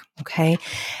book. Okay.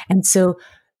 And so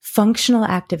functional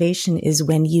activation is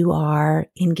when you are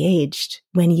engaged,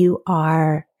 when you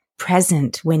are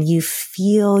present, when you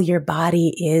feel your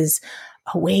body is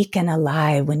awake and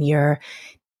alive, when you're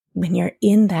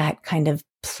in that kind of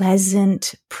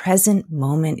pleasant, present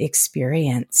moment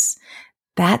experience,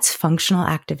 that's functional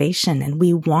activation. And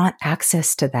we want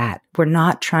access to that. We're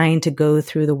not trying to go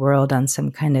through the world on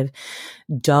some kind of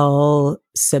dull,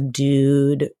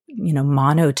 subdued,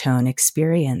 monotone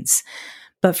experience.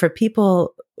 But for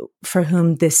people for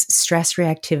whom this stress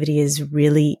reactivity is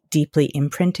really deeply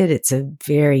imprinted, it's a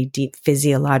very deep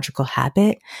physiological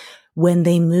habit. When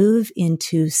they move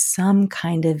into some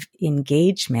kind of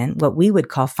engagement, what we would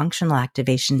call functional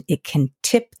activation, it can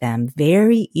tip them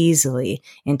very easily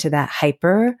into that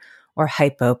hyper or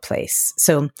hypo place.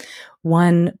 So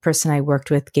one person I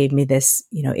worked with gave me this,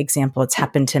 example. It's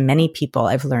happened to many people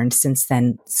I've learned since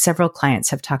then. Several clients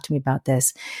have talked to me about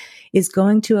this, is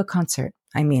going to a concert.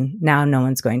 I mean, now no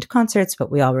one's going to concerts,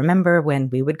 but we all remember when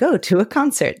we would go to a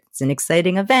concert. It's an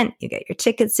exciting event. You get your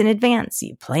tickets in advance.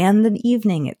 You plan the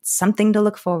evening. It's something to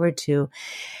look forward to.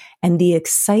 And the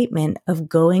excitement of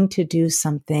going to do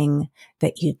something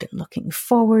that you've been looking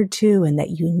forward to and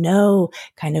that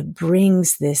kind of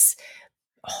brings this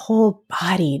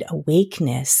whole-bodied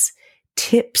awakeness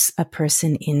tips a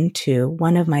person into.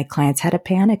 One of my clients had a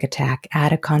panic attack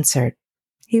at a concert.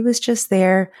 He was just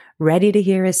there, ready to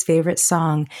hear his favorite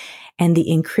song, and the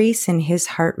increase in his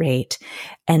heart rate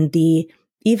and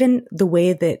even the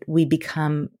way that we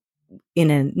become, in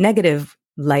a negative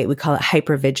light, we call it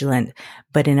hypervigilant,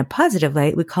 but in a positive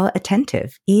light, we call it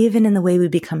attentive. Even in the way we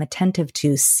become attentive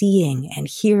to seeing and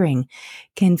hearing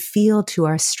can feel to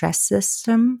our stress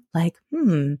system like,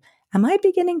 am I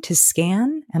beginning to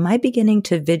scan? Am I beginning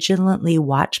to vigilantly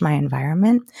watch my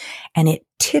environment? And it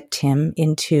tipped him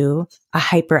into a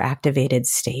hyperactivated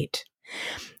state.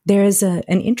 There is an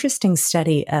interesting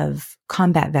study of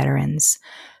combat veterans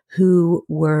who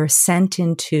were sent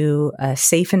into a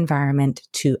safe environment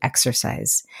to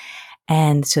exercise.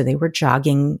 And so they were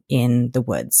jogging in the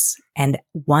woods. And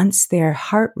once their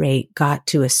heart rate got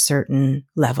to a certain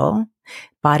level,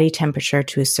 body temperature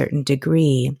to a certain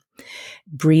degree,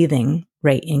 breathing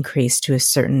rate increased to a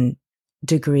certain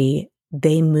degree,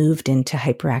 they moved into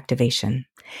hyperactivation.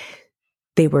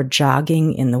 They were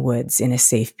jogging in the woods in a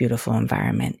safe, beautiful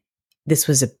environment. This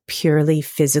was a purely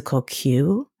physical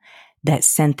cue that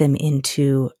sent them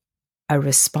into a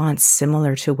response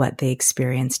similar to what they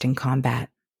experienced in combat.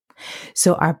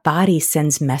 So our body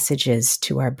sends messages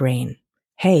to our brain.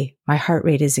 Hey, my heart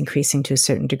rate is increasing to a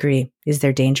certain degree. Is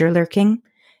there danger lurking?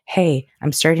 Hey,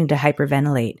 I'm starting to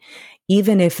hyperventilate.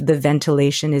 Even if the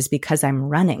ventilation is because I'm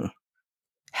running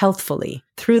healthfully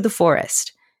through the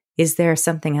forest, is there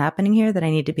something happening here that I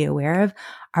need to be aware of?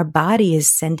 Our body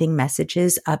is sending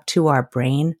messages up to our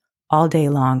brain all day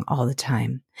long, all the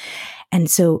time.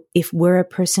 And so if we're a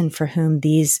person for whom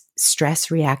these stress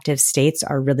reactive states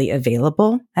are really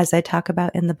available, as I talk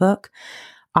about in the book,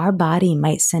 our body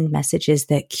might send messages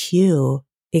that cue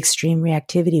extreme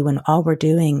reactivity when all we're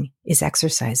doing is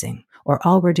exercising, or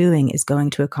all we're doing is going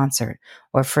to a concert,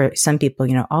 or for some people,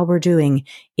 all we're doing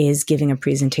is giving a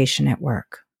presentation at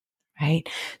work, right?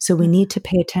 So we need to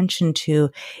pay attention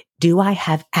to, do I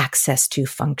have access to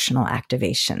functional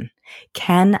activation?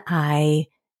 Can I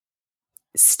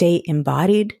stay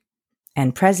embodied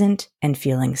and present and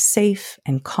feeling safe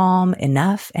and calm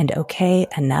enough and okay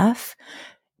enough,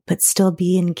 but still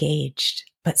be engaged,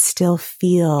 but still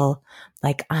feel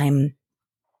like I'm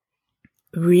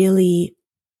really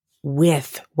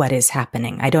with what is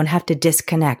happening? I don't have to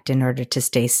disconnect in order to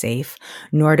stay safe,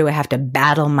 nor do I have to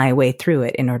battle my way through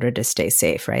it in order to stay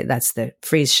safe, right? That's the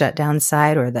freeze shutdown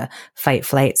side or the fight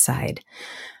flight side.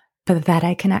 But that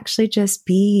I can actually just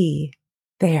be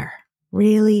there,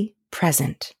 really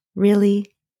present,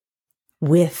 really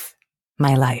with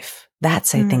my life.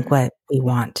 That's, I think, what we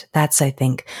want. That's, I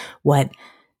think, what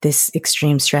this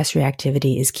extreme stress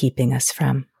reactivity is keeping us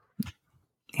from.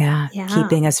 Yeah.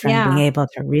 Keeping us from being able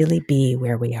to really be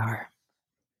where we are.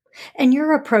 And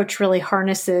your approach really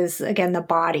harnesses, again, the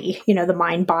body, the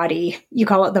mind body, you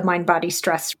call it the mind body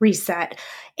stress reset.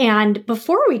 And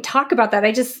before we talk about that,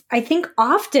 I think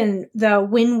often though,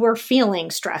 when we're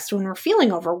feeling stressed, when we're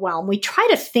feeling overwhelmed, we try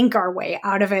to think our way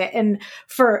out of it. And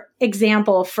for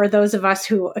example, for those of us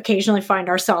who occasionally find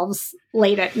ourselves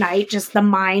late at night, just the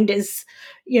mind is,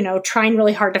 trying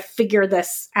really hard to figure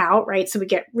this out, right? So we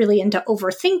get really into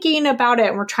overthinking about it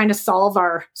and we're trying to solve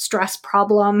our stress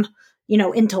problem,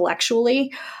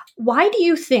 intellectually. Why do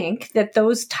you think that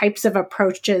those types of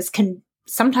approaches can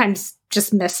sometimes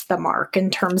just miss the mark in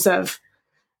terms of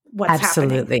what's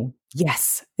happening? Absolutely.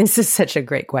 Yes. This is such a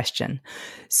great question.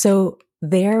 So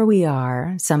there we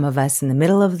are, some of us in the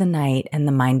middle of the night, and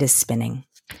the mind is spinning.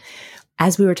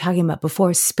 as we were talking about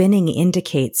before, spinning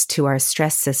indicates to our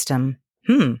stress system,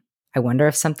 I wonder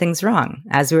if something's wrong.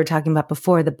 As we were talking about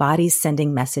before, the body's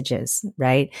sending messages,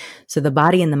 right? So the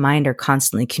body and the mind are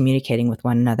constantly communicating with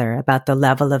one another about the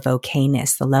level of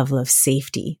okayness, the level of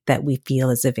safety that we feel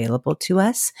is available to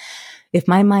us. If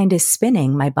my mind is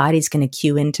spinning, my body's going to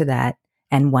cue into that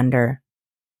and wonder,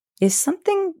 is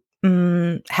something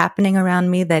happening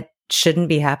around me that shouldn't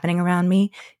be happening around me,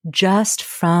 just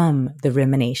from the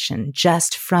rumination,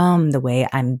 just from the way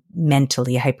I'm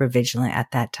mentally hypervigilant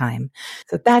at that time.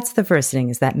 So that's the first thing,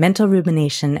 is that mental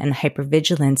rumination and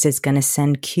hypervigilance is going to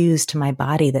send cues to my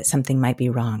body that something might be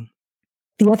wrong.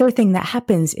 The other thing that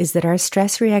happens is that our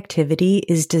stress reactivity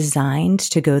is designed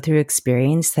to go through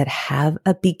experience that have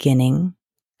a beginning,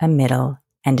 a middle,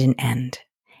 and an end.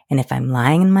 And if I'm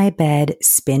lying in my bed,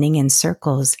 spinning in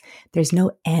circles, there's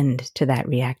no end to that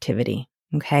reactivity.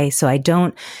 Okay. So I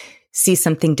don't see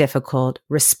something difficult,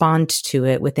 respond to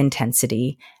it with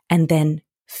intensity, and then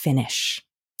finish.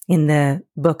 In the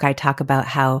book, I talk about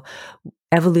how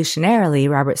evolutionarily,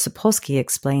 Robert Sapolsky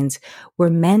explains, we're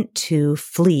meant to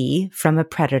flee from a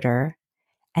predator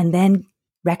and then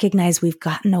recognize we've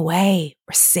gotten away,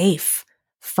 we're safe,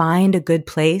 find a good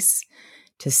place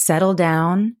to settle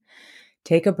down,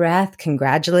 take a breath,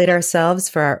 congratulate ourselves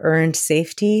for our earned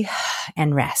safety,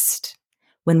 and rest.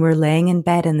 When we're laying in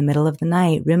bed in the middle of the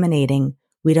night ruminating,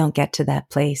 we don't get to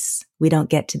that place. We don't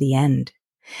get to the end.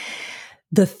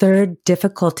 The third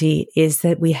difficulty is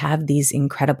that we have these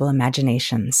incredible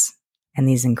imaginations. And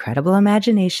these incredible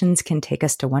imaginations can take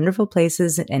us to wonderful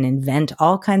places and invent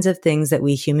all kinds of things that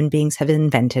we human beings have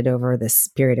invented over this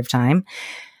period of time.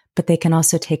 But they can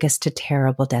also take us to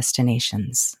terrible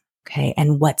destinations. Okay.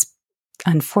 And what's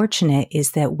unfortunate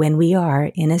is that when we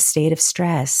are in a state of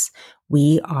stress,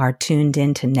 we are tuned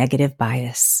into negative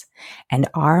bias, and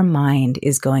our mind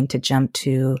is going to jump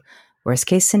to worst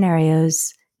case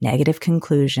scenarios, negative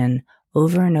conclusion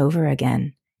over and over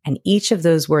again. And each of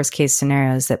those worst case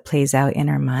scenarios that plays out in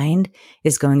our mind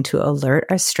is going to alert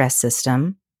our stress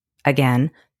system.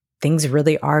 Again, things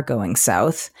really are going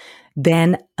south.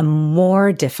 Then a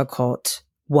more difficult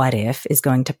what if is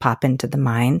going to pop into the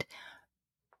mind.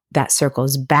 That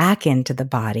circles back into the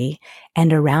body,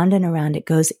 and around it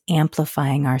goes,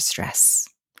 amplifying our stress.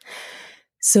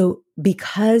 So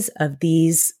because of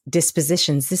these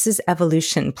dispositions, this is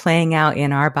evolution playing out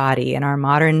in our body, in our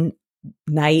modern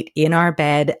night, in our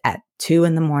bed at 2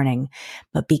 a.m.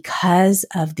 But because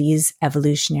of these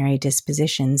evolutionary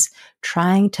dispositions,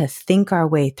 trying to think our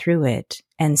way through it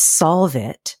and solve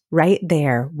it right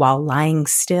there while lying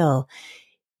still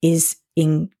is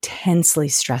intensely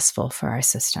stressful for our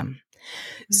system.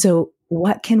 So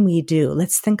what can we do?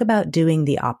 Let's think about doing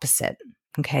the opposite.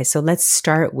 Okay. So let's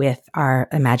start with our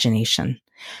imagination.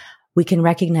 We can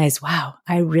recognize, wow,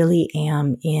 I really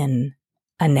am in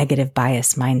a negative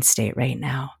bias mind state right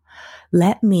now.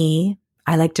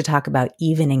 I like to talk about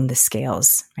evening the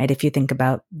scales, right? If you think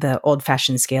about the old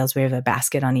fashioned scales, we have a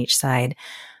basket on each side.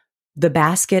 The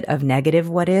basket of negative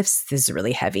what ifs is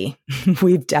really heavy.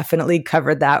 We've definitely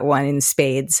covered that one in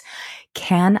spades.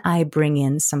 Can I bring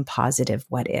in some positive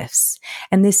what ifs?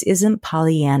 And this isn't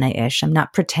Pollyanna-ish. I'm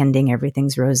not pretending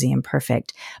everything's rosy and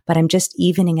perfect, but I'm just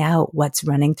evening out what's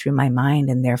running through my mind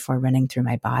and therefore running through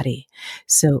my body.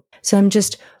 So I'm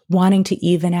just wanting to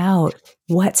even out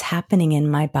what's happening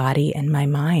in my body and my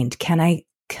mind. Can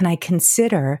I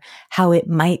consider how it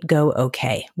might go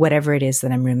okay, whatever it is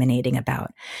that I'm ruminating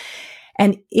about?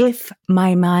 And if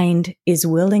my mind is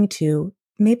willing to,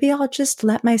 maybe I'll just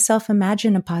let myself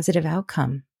imagine a positive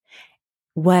outcome.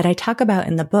 What I talk about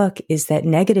in the book is that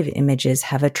negative images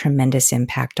have a tremendous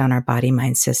impact on our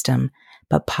body-mind system,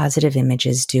 but positive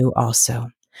images do also.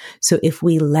 So if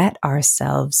we let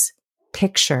ourselves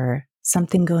picture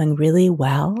something going really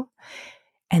well,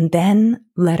 and then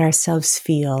let ourselves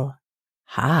feel,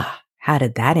 how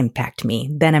did that impact me?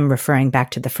 Then I'm referring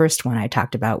back to the first one I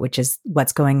talked about, which is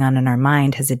what's going on in our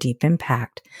mind has a deep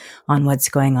impact on what's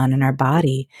going on in our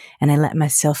body. And I let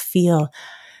myself feel,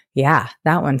 yeah,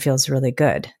 that one feels really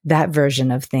good. That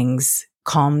version of things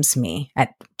calms me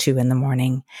at 2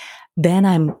 a.m. Then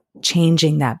I'm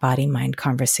changing that body-mind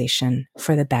conversation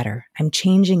for the better. I'm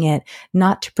changing it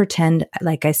not to pretend,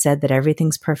 like I said, that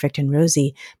everything's perfect and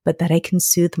rosy, but that I can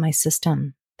soothe my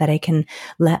system, that I can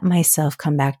let myself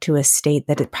come back to a state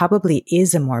that it probably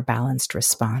is a more balanced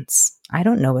response. I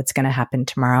don't know what's going to happen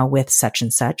tomorrow with such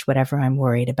and such, whatever I'm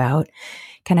worried about.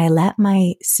 Can I let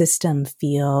my system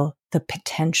feel the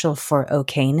potential for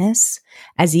okayness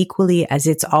as equally as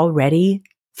it's already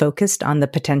focused on the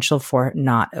potential for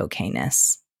not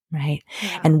okayness, right?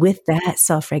 Yeah. And with that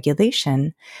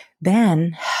self-regulation,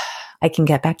 then I can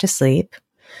get back to sleep,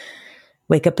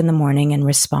 wake up in the morning and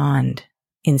respond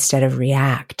instead of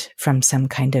react from some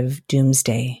kind of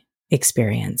doomsday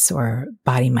experience or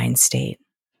body-mind state.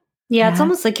 Yeah, it's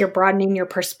almost like you're broadening your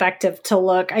perspective to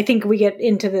look. I think we get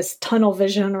into this tunnel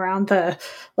vision around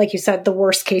like you said, the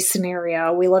worst case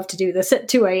scenario. We love to do this at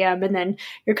 2 a.m. And then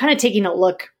you're kind of taking a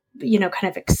look, kind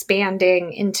of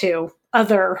expanding into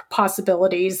other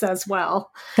possibilities as well.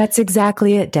 That's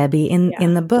exactly it, Debbie.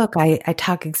 In the book, I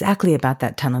talk exactly about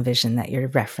that tunnel vision that you're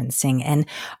referencing. And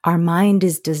our mind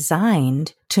is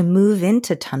designed to move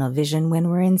into tunnel vision when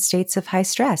we're in states of high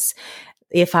stress.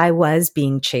 If I was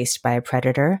being chased by a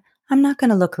predator, I'm not going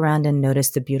to look around and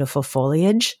notice the beautiful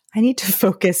foliage. I need to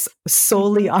focus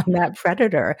solely on that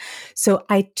predator. So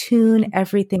I tune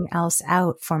everything else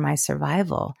out for my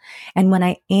survival. And when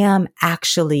I am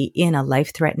actually in a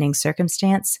life-threatening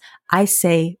circumstance, I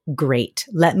say, great,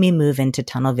 let me move into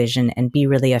tunnel vision and be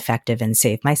really effective and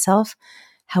save myself.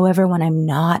 However, when I'm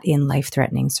not in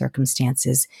life-threatening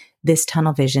circumstances, this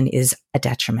tunnel vision is a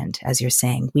detriment, as you're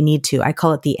saying. We need to, I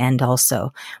call it the end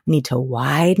also. We need to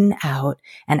widen out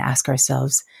and ask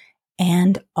ourselves,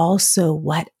 and also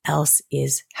what else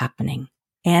is happening?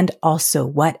 And also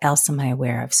what else am I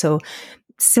aware of? So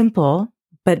simple,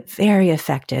 but very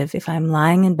effective. If I'm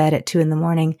lying in bed at 2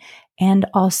 a.m, and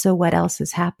also what else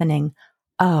is happening?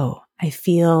 Oh, I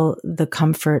feel the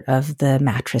comfort of the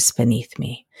mattress beneath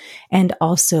me. And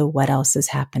also what else is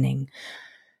happening?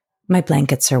 My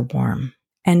blankets are warm.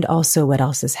 And also what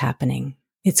else is happening?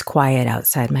 It's quiet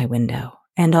outside my window.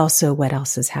 And also what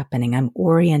else is happening? I'm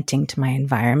orienting to my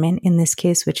environment in this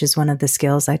case, which is one of the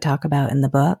skills I talk about in the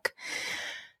book.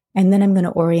 And then I'm going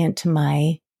to orient to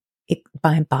my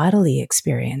bodily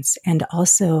experience. And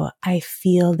also I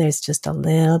feel there's just a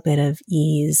little bit of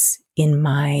ease in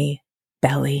my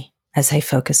belly as I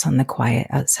focus on the quiet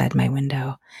outside my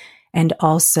window. And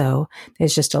also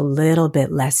there's just a little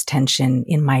bit less tension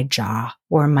in my jaw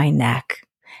or my neck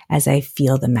as I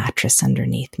feel the mattress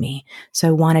underneath me. So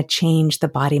I want to change the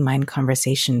body-mind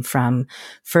conversation from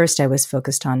first I was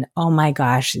focused on, oh my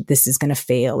gosh, this is going to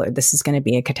fail or this is going to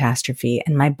be a catastrophe.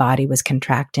 And my body was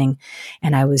contracting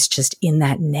and I was just in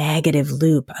that negative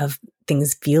loop of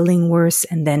things feeling worse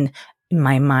and then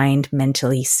my mind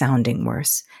mentally sounding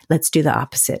worse. Let's do the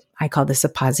opposite. I call this a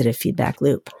positive feedback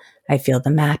loop. I feel the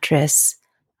mattress.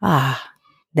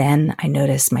 Then I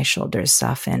notice my shoulders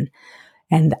soften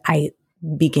and I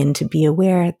begin to be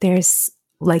aware there's,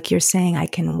 like you're saying, I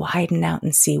can widen out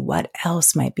and see what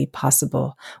else might be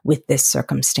possible with this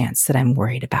circumstance that I'm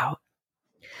worried about.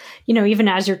 Even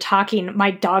as you're talking,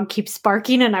 my dog keeps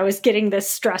barking and I was getting this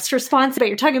stress response, but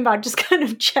you're talking about just kind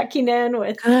of checking in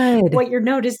with what you're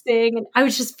noticing. And I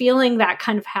was just feeling that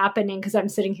kind of happening because I'm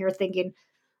sitting here thinking,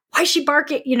 why is she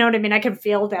barking? You know what I mean? I can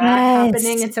feel that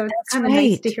happening. And so it's kind of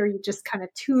nice to hear you just kind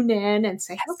of tune in and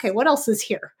say, okay, what else is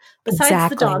here besides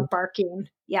the dog barking?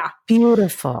 Yeah.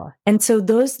 Beautiful. And so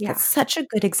that's such a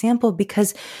good example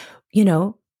because,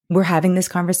 we're having this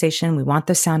conversation. We want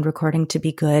the sound recording to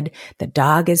be good. The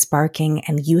dog is barking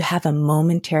and you have a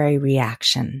momentary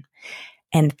reaction.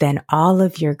 And then all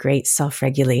of your great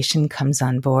self-regulation comes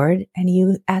on board and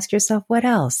you ask yourself, what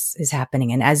else is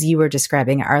happening? And as you were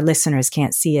describing, our listeners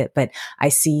can't see it, but I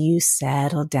see you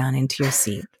settle down into your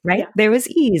seat, right? Yeah. There was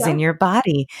ease in your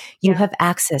body. You have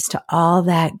access to all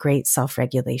that great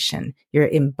self-regulation. You're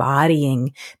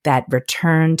embodying that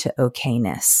return to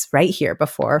okayness right here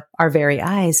before our very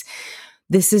eyes.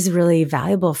 This is really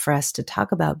valuable for us to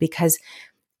talk about because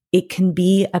it can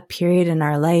be a period in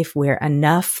our life where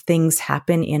enough things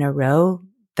happen in a row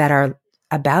that are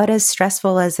about as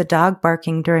stressful as a dog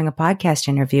barking during a podcast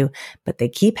interview, but they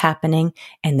keep happening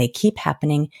and they keep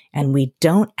happening and we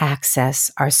don't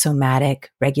access our somatic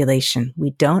regulation. We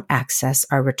don't access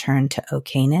our return to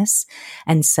okayness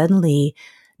and suddenly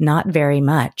not very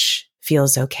much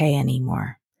feels okay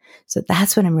anymore. So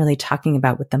that's what I'm really talking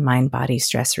about with the mind-body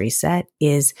stress reset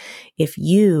is if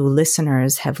you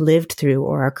listeners have lived through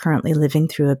or are currently living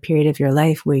through a period of your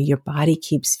life where your body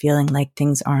keeps feeling like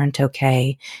things aren't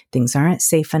okay, things aren't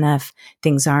safe enough,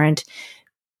 things aren't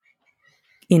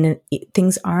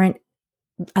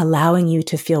allowing you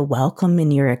to feel welcome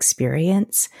in your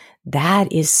experience,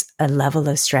 that is a level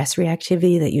of stress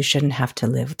reactivity that you shouldn't have to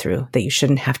live through, that you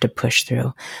shouldn't have to push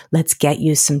through. Let's get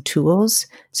you some tools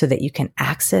so that you can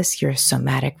access your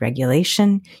somatic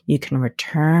regulation. You can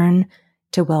return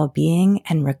to well-being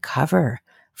and recover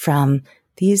from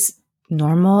these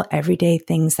normal everyday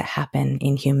things that happen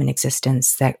in human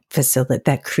existence that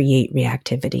create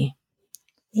reactivity.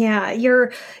 Yeah,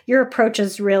 your approach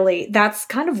is really, that's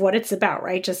kind of what it's about,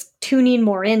 right? Just tuning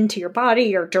more into your body,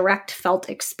 your direct felt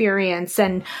experience.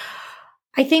 And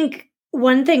I think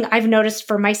one thing I've noticed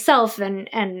for myself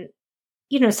and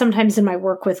sometimes in my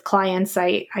work with clients,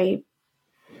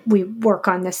 we work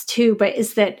on this too, but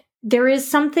is that there is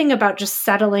something about just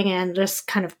settling in, just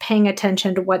kind of paying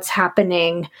attention to what's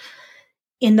happening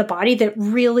in the body that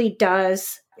really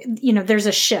does, there's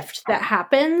a shift that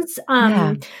happens. So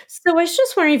I was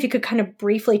just wondering if you could kind of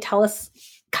briefly tell us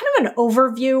kind of an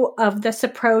overview of this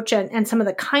approach and some of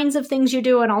the kinds of things you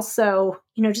do, and also,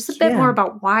 just a bit more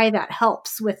about why that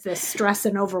helps with this stress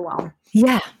and overwhelm.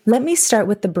 Yeah. Let me start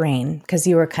with the brain, because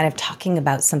you were kind of talking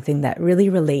about something that really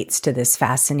relates to this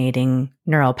fascinating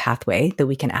neural pathway that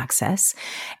we can access.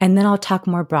 And then I'll talk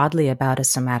more broadly about a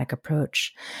somatic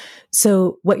approach.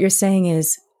 So what you're saying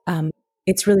is,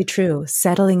 it's really true.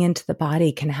 Settling into the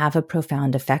body can have a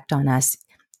profound effect on us.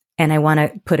 And I want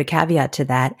to put a caveat to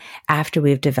that after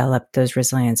we've developed those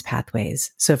resilience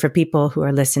pathways. So for people who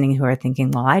are listening, who are thinking,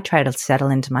 well, I try to settle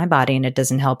into my body and it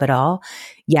doesn't help at all.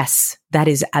 Yes, that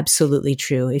is absolutely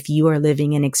true. If you are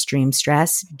living in extreme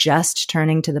stress, just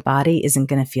turning to the body isn't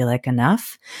going to feel like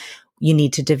enough. You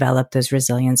need to develop those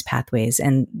resilience pathways.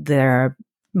 And there are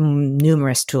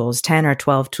numerous tools, 10 or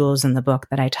 12 tools in the book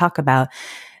that I talk about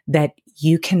that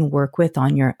you can work with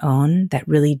on your own that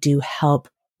really do help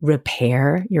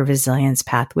repair your resilience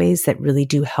pathways, that really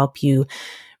do help you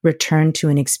return to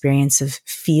an experience of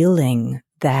feeling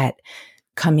that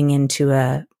coming into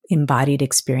a embodied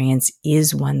experience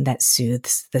is one that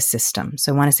soothes the system.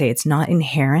 So I want to say it's not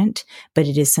inherent, but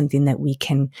it is something that we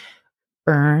can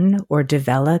earn or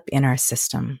develop in our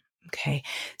system. Okay.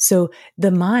 So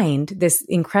the mind, this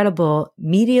incredible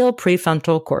medial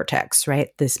prefrontal cortex,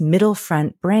 right? This middle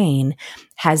front brain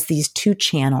has these two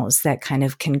channels that kind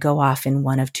of can go off in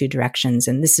one of two directions.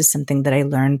 And this is something that I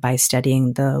learned by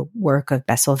studying the work of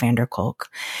Bessel van der Kolk.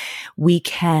 We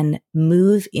can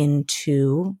move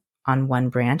into, on one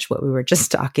branch, what we were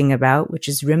just talking about, which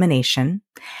is rumination.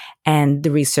 And the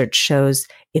research shows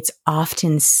it's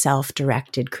often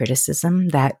self-directed criticism,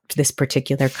 that this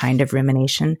particular kind of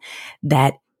rumination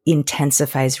that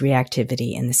intensifies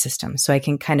reactivity in the system. So I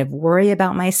can kind of worry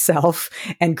about myself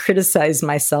and criticize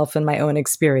myself and my own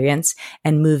experience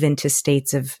and move into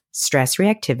states of stress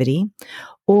reactivity.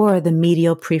 Or the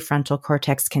medial prefrontal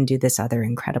cortex can do this other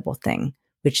incredible thing,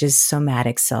 which is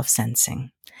somatic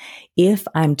self-sensing. If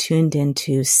I'm tuned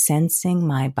into sensing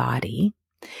my body,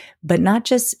 but not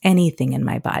just anything in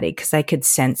my body, because I could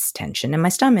sense tension in my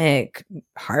stomach,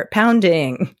 heart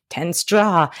pounding, tense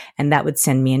jaw, and that would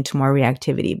send me into more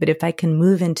reactivity. But if I can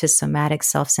move into somatic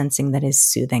self-sensing that is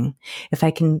soothing, if I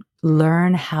can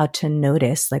learn how to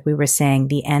notice, like we were saying,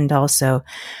 the end also,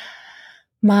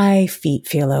 my feet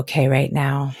feel okay right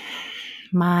now.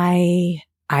 My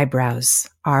eyebrows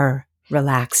are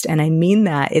relaxed. And I mean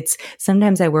that. It's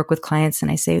sometimes I work with clients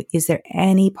and I say, is there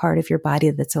any part of your body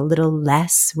that's a little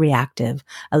less reactive,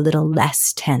 a little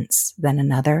less tense than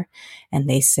another? And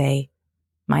they say,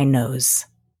 my nose.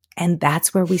 And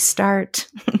that's where we start.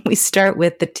 We start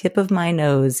with the tip of my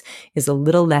nose is a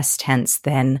little less tense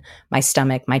than my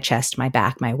stomach, my chest, my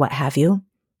back, my what have you.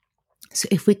 So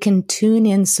if we can tune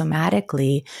in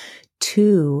somatically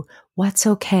to what's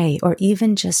okay, or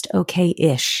even just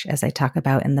okay-ish, as I talk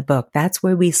about in the book, that's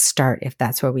where we start. If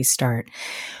that's where we start,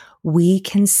 we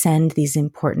can send these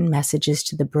important messages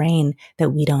to the brain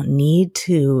that we don't need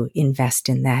to invest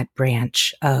in that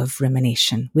branch of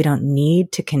rumination. We don't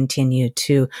need to continue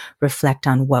to reflect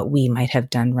on what we might have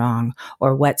done wrong,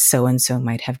 or what so-and-so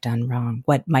might have done wrong,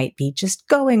 what might be just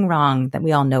going wrong, that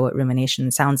we all know what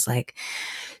rumination sounds like.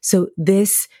 So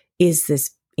this is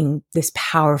this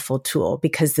powerful tool,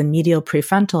 because the medial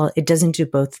prefrontal, it doesn't do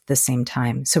both at the same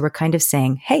time. So we're kind of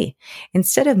saying, hey,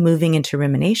 instead of moving into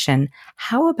rumination,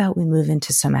 how about we move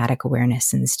into somatic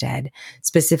awareness instead?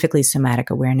 Specifically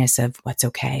somatic awareness of what's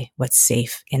okay, what's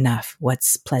safe enough,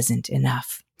 what's pleasant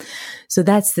enough. So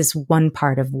that's this one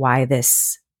part of why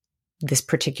this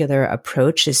particular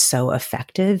approach is so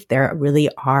effective. There really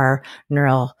are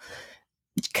neural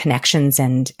connections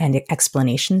and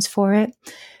explanations for it.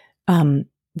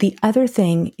 The other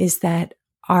thing is that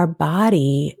our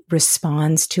body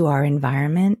responds to our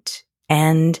environment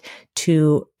and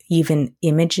to even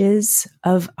images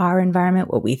of our environment,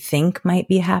 what we think might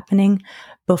be happening,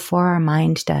 before our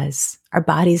mind does. Our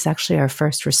body is actually our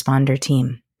first responder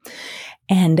team.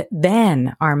 And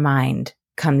then our mind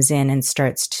comes in and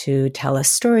starts to tell us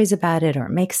stories about it or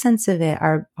make sense of it.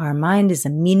 Our mind is a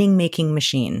meaning-making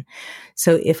machine.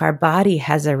 So if our body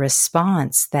has a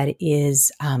response that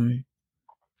is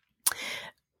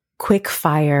quick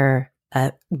fire,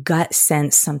 gut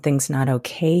sense something's not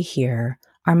okay here,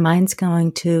 our mind's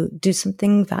going to do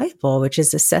something valuable, which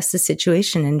is assess the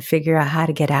situation and figure out how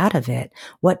to get out of it,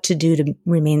 what to do to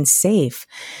remain safe.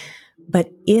 But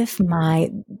if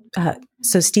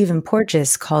so Stephen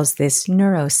Porges calls this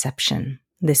neuroception.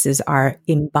 This is our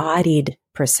embodied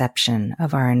perception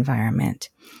of our environment.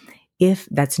 If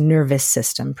that's nervous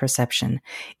system perception,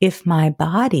 if my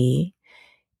body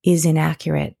is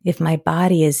inaccurate, if my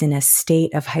body is in a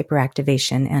state of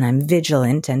hyperactivation and I'm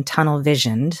vigilant and tunnel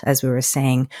visioned, as we were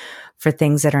saying, for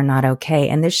things that are not okay,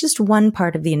 and there's just one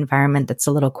part of the environment that's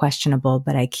a little questionable,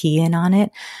 but I key in on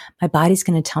it, my body's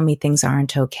going to tell me things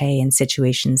aren't okay in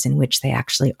situations in which they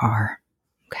actually are.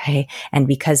 Okay. And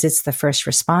because it's the first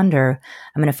responder,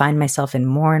 I'm going to find myself in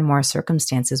more and more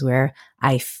circumstances where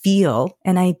I feel,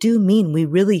 and I do mean we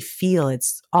really feel,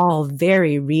 it's all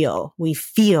very real. We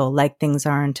feel like things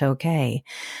aren't okay,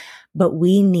 but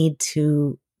we need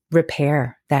to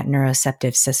repair that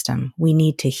neuroceptive system. We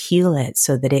need to heal it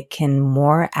so that it can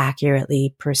more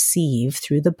accurately perceive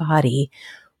through the body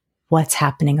what's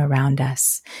happening around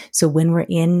us. So when we're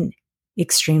in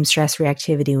extreme stress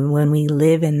reactivity, when we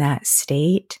live in that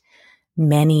state,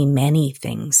 many, many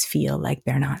things feel like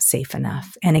they're not safe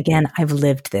enough. And again, I've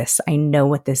lived this. I know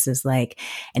what this is like.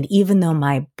 And even though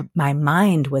my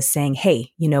mind was saying,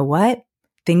 hey, you know what?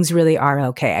 Things really are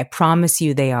okay. I promise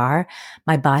you they are.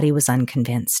 My body was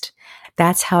unconvinced.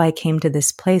 That's how I came to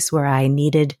this place where I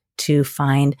needed to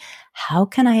find, how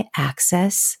can I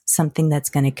access something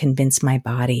that's going to convince my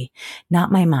body,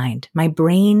 not my mind. My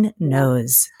brain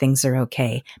knows things are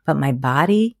okay, but my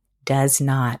body does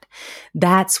not.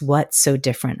 That's what's so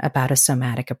different about a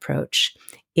somatic approach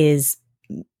is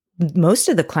most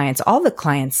of the clients, all the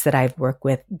clients that I've worked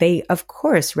with, they of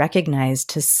course recognize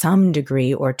to some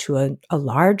degree or to a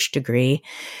large degree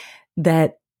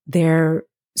that their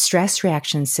stress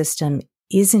reaction system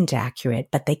isn't accurate,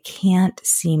 but they can't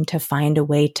seem to find a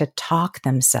way to talk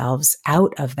themselves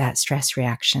out of that stress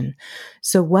reaction.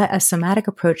 So what a somatic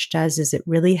approach does is it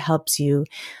really helps you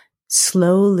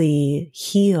slowly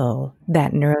heal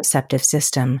that neuroceptive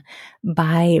system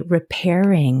by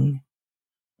repairing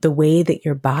the way that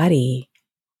your body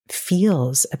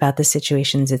feels about the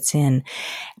situations it's in.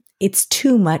 It's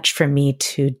too much for me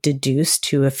to deduce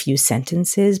to a few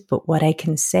sentences, but what I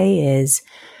can say is,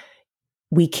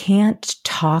 we can't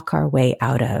talk our way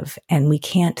out of, and we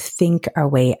can't think our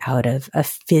way out of a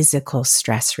physical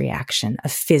stress reaction, a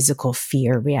physical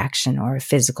fear reaction, or a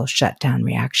physical shutdown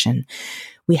reaction.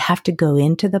 We have to go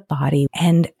into the body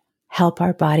and help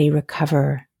our body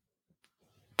recover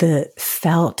the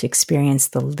felt experience,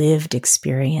 the lived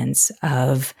experience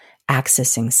of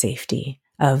accessing safety,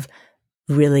 of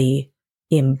really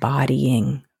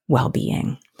embodying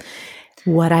well-being.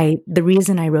 The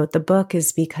reason I wrote the book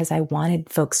is because I wanted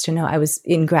folks to know. I was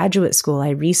in graduate school.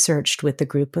 I researched with a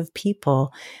group of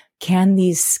people. Can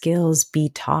these skills be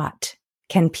taught?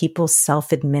 Can people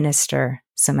self-administer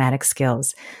somatic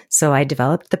skills? So I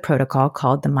developed the protocol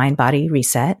called the Mind Body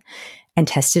Reset and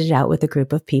tested it out with a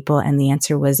group of people. And the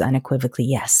answer was unequivocally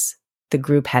yes. The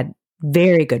group had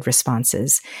very good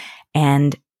responses.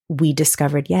 And we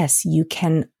discovered, yes, you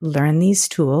can learn these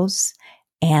tools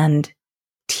and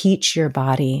teach your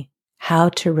body how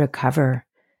to recover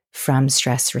from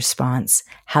stress response,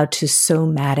 how to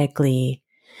somatically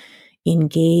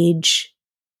engage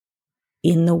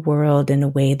in the world in a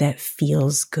way that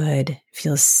feels good,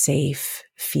 feels safe,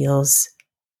 feels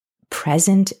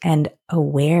present and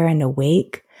aware and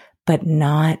awake, but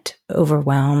not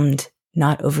overwhelmed,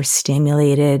 not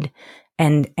overstimulated,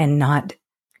 and not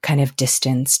kind of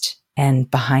distanced and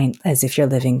behind, as if you're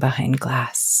living behind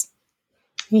glass.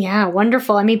 Yeah,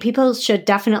 wonderful. I mean, people should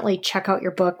definitely check out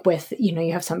your book with,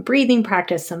 you have some breathing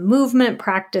practice, some movement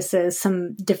practices,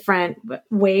 some different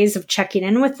ways of checking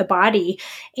in with the body.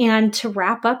 And to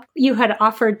wrap up, you had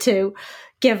offered to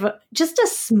give just a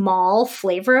small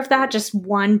flavor of that, just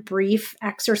one brief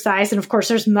exercise. And of course,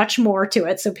 there's much more to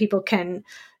it. So people can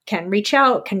reach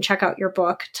out, can check out your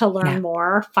book to learn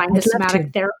more, find a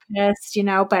somatic therapist,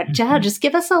 but just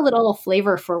give us a little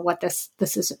flavor for what this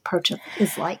approach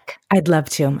is like. I'd love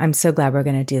to. I'm so glad we're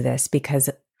going to do this because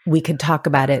we could talk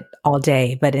about it all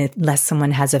day, but unless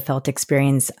someone has a felt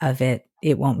experience of it,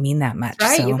 it won't mean that much.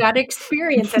 Right. So. You got to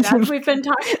experience it as we've been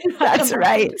talking about. That's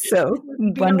right. So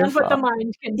wonderful. What the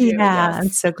mind can do. Yeah. Yes. I'm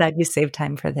so glad you saved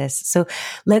time for this. So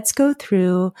let's go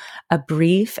through a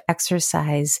brief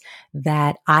exercise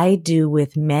that I do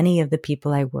with many of the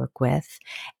people I work with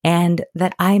and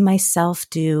that I myself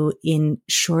do in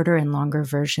shorter and longer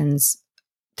versions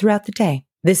throughout the day.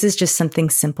 This is just something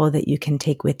simple that you can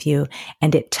take with you,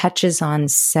 and it touches on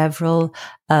several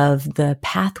of the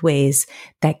pathways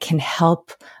that can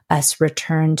help us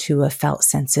return to a felt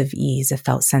sense of ease, a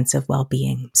felt sense of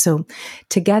well-being. So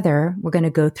together, we're going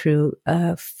to go through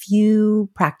a few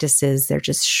practices. They're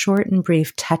just short and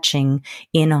brief, touching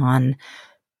in on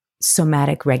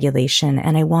somatic regulation.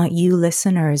 And I want you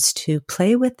listeners to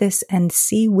play with this and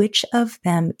see which of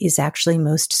them is actually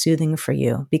most soothing for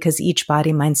you, because each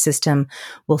body mind system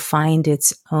will find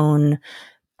its own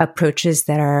approaches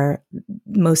that are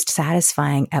most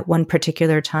satisfying at one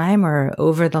particular time, or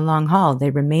over the long haul, they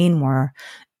remain more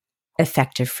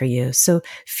effective for you. So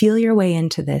feel your way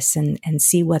into this and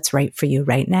see what's right for you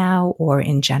right now or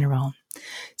in general.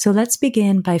 So let's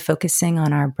begin by focusing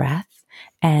on our breath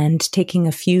and taking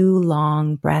a few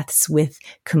long breaths with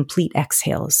complete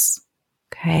exhales.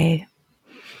 Okay.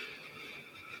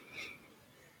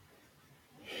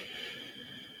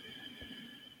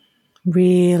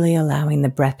 Really allowing the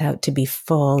breath out to be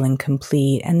full and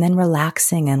complete, and then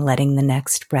relaxing and letting the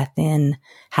next breath in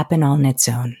happen on its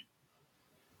own.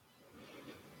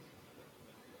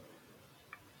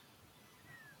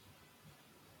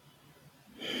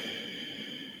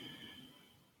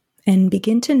 And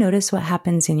begin to notice what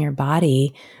happens in your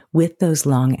body with those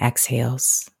long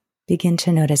exhales. Begin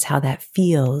to notice how that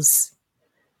feels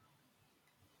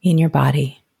in your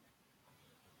body.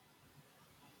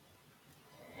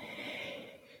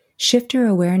 Shift your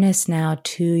awareness now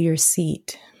to your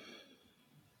seat,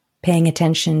 paying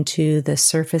attention to the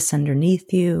surface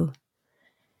underneath you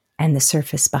and the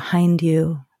surface behind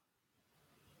you.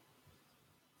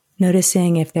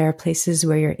 Noticing if there are places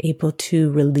where you're able to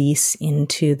release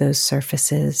into those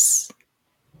surfaces.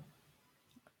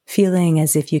 Feeling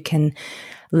as if you can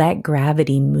let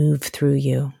gravity move through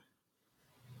you.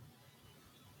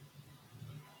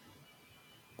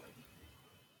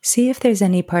 See if there's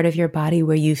any part of your body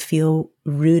where you feel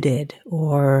rooted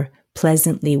or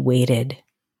pleasantly weighted,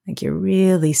 like you're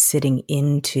really sitting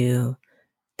into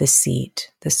the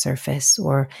seat, the surface,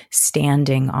 or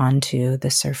standing onto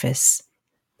the surface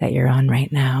that you're on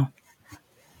right now.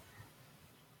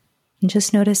 And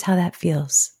just notice how that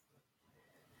feels.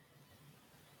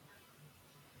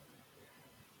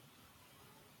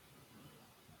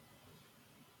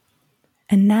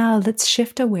 And now let's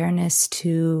shift awareness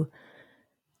to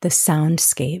the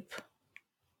soundscape,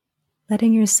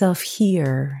 letting yourself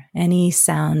hear any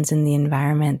sounds in the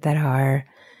environment that are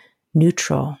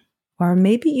neutral or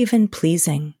maybe even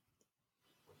pleasing.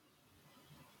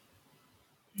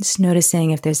 Just noticing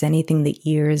if there's anything the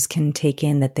ears can take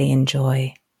in that they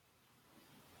enjoy.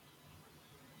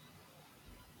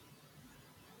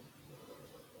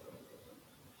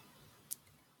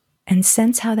 And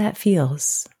sense how that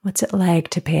feels. What's it like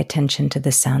to pay attention to the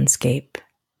soundscape?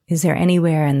 Is there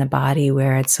anywhere in the body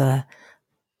where it's a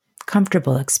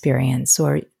comfortable experience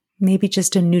or maybe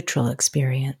just a neutral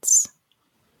experience?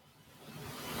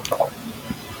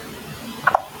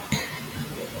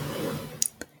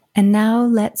 And now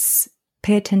let's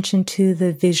pay attention to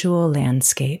the visual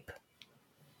landscape.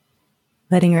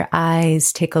 Letting your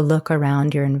eyes take a look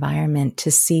around your environment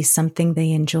to see something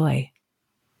they enjoy.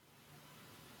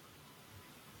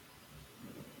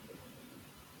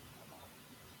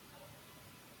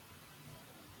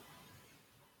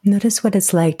 Notice what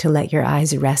it's like to let your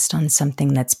eyes rest on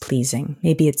something that's pleasing.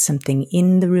 Maybe it's something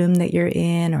in the room that you're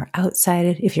in, or outside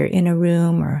it if you're in a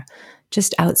room, or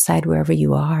just outside wherever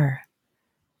you are.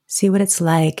 See what it's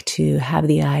like to have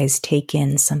the eyes take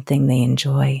in something they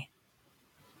enjoy.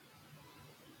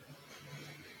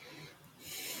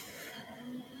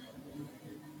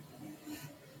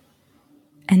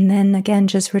 And then again,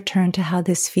 just return to how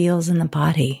this feels in the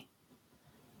body.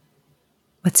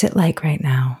 What's it like right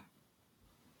now?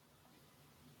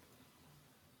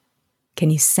 Can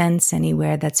you sense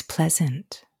anywhere that's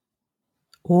pleasant?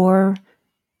 Or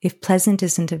if pleasant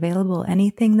isn't available,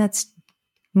 anything that's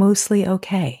mostly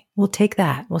okay. We'll take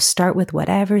that. We'll start with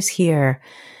whatever's here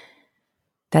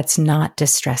that's not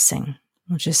distressing.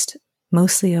 We'll just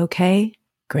mostly okay.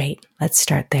 Great. Let's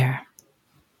start there.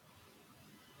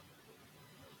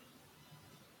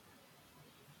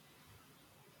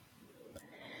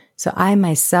 So I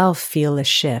myself feel a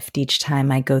shift each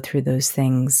time I go through those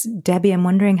things. Debbie, I'm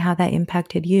wondering how that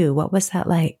impacted you. What was that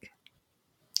like?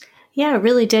 Yeah, it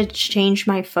really did change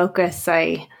my focus.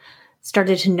 I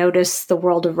started to notice the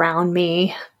world around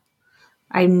me.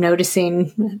 I'm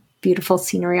noticing beautiful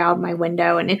scenery out my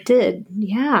window, and it did.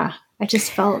 Yeah, I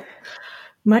just felt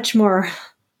much more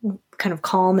kind of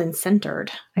calm and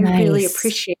centered. I really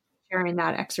appreciate sharing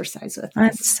that exercise with us.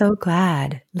 I'm so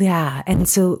glad. Yeah. And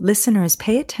so listeners,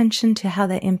 pay attention to how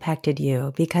that impacted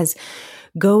you, because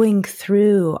going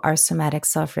through our somatic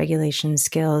self-regulation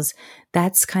skills,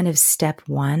 that's kind of step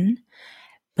one.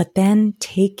 But then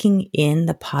taking in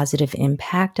the positive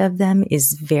impact of them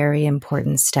is very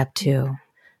important. Step 2,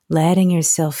 letting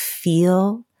yourself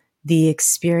feel the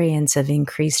experience of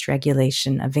increased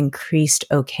regulation, of increased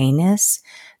okayness.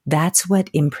 That's what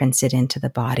imprints it into the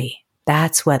body.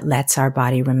 That's what lets our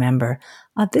body remember,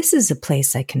 oh, this is a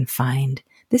place I can find.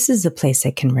 This is a place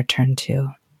I can return to.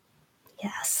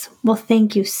 Yes. Well,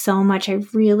 thank you so much. I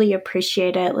really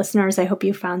appreciate it. Listeners, I hope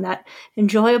you found that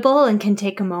enjoyable and can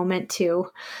take a moment to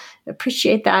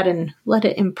appreciate that and let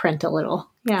it imprint a little.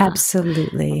 Yeah.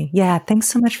 Absolutely. Yeah. Thanks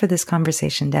so much for this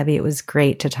conversation, Debbie. It was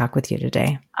great to talk with you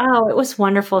today. Oh, it was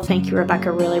wonderful. Thank you,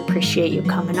 Rebecca. Really appreciate you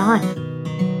coming on.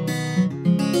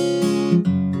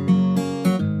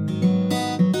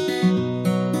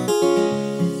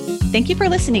 Thank you for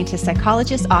listening to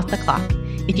Psychologists Off the Clock.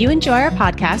 If you enjoy our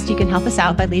podcast, you can help us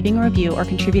out by leaving a review or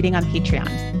contributing on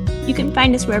Patreon. You can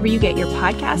find us wherever you get your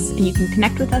podcasts, and you can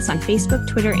connect with us on Facebook,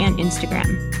 Twitter, and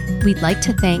Instagram. We'd like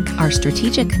to thank our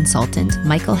strategic consultant,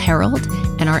 Michael Harold,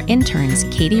 and our interns,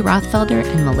 Katie Rothfelder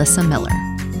and Melissa Miller.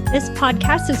 This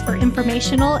podcast is for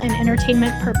informational and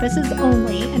entertainment purposes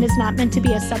only and is not meant to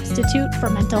be a substitute for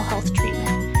mental health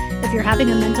treatment. If you're having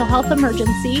a mental health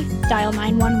emergency, dial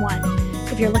 911.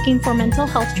 If you're looking for mental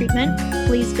health treatment,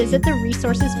 please visit the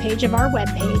resources page of our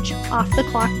webpage,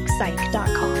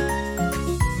 offtheclockpsych.com.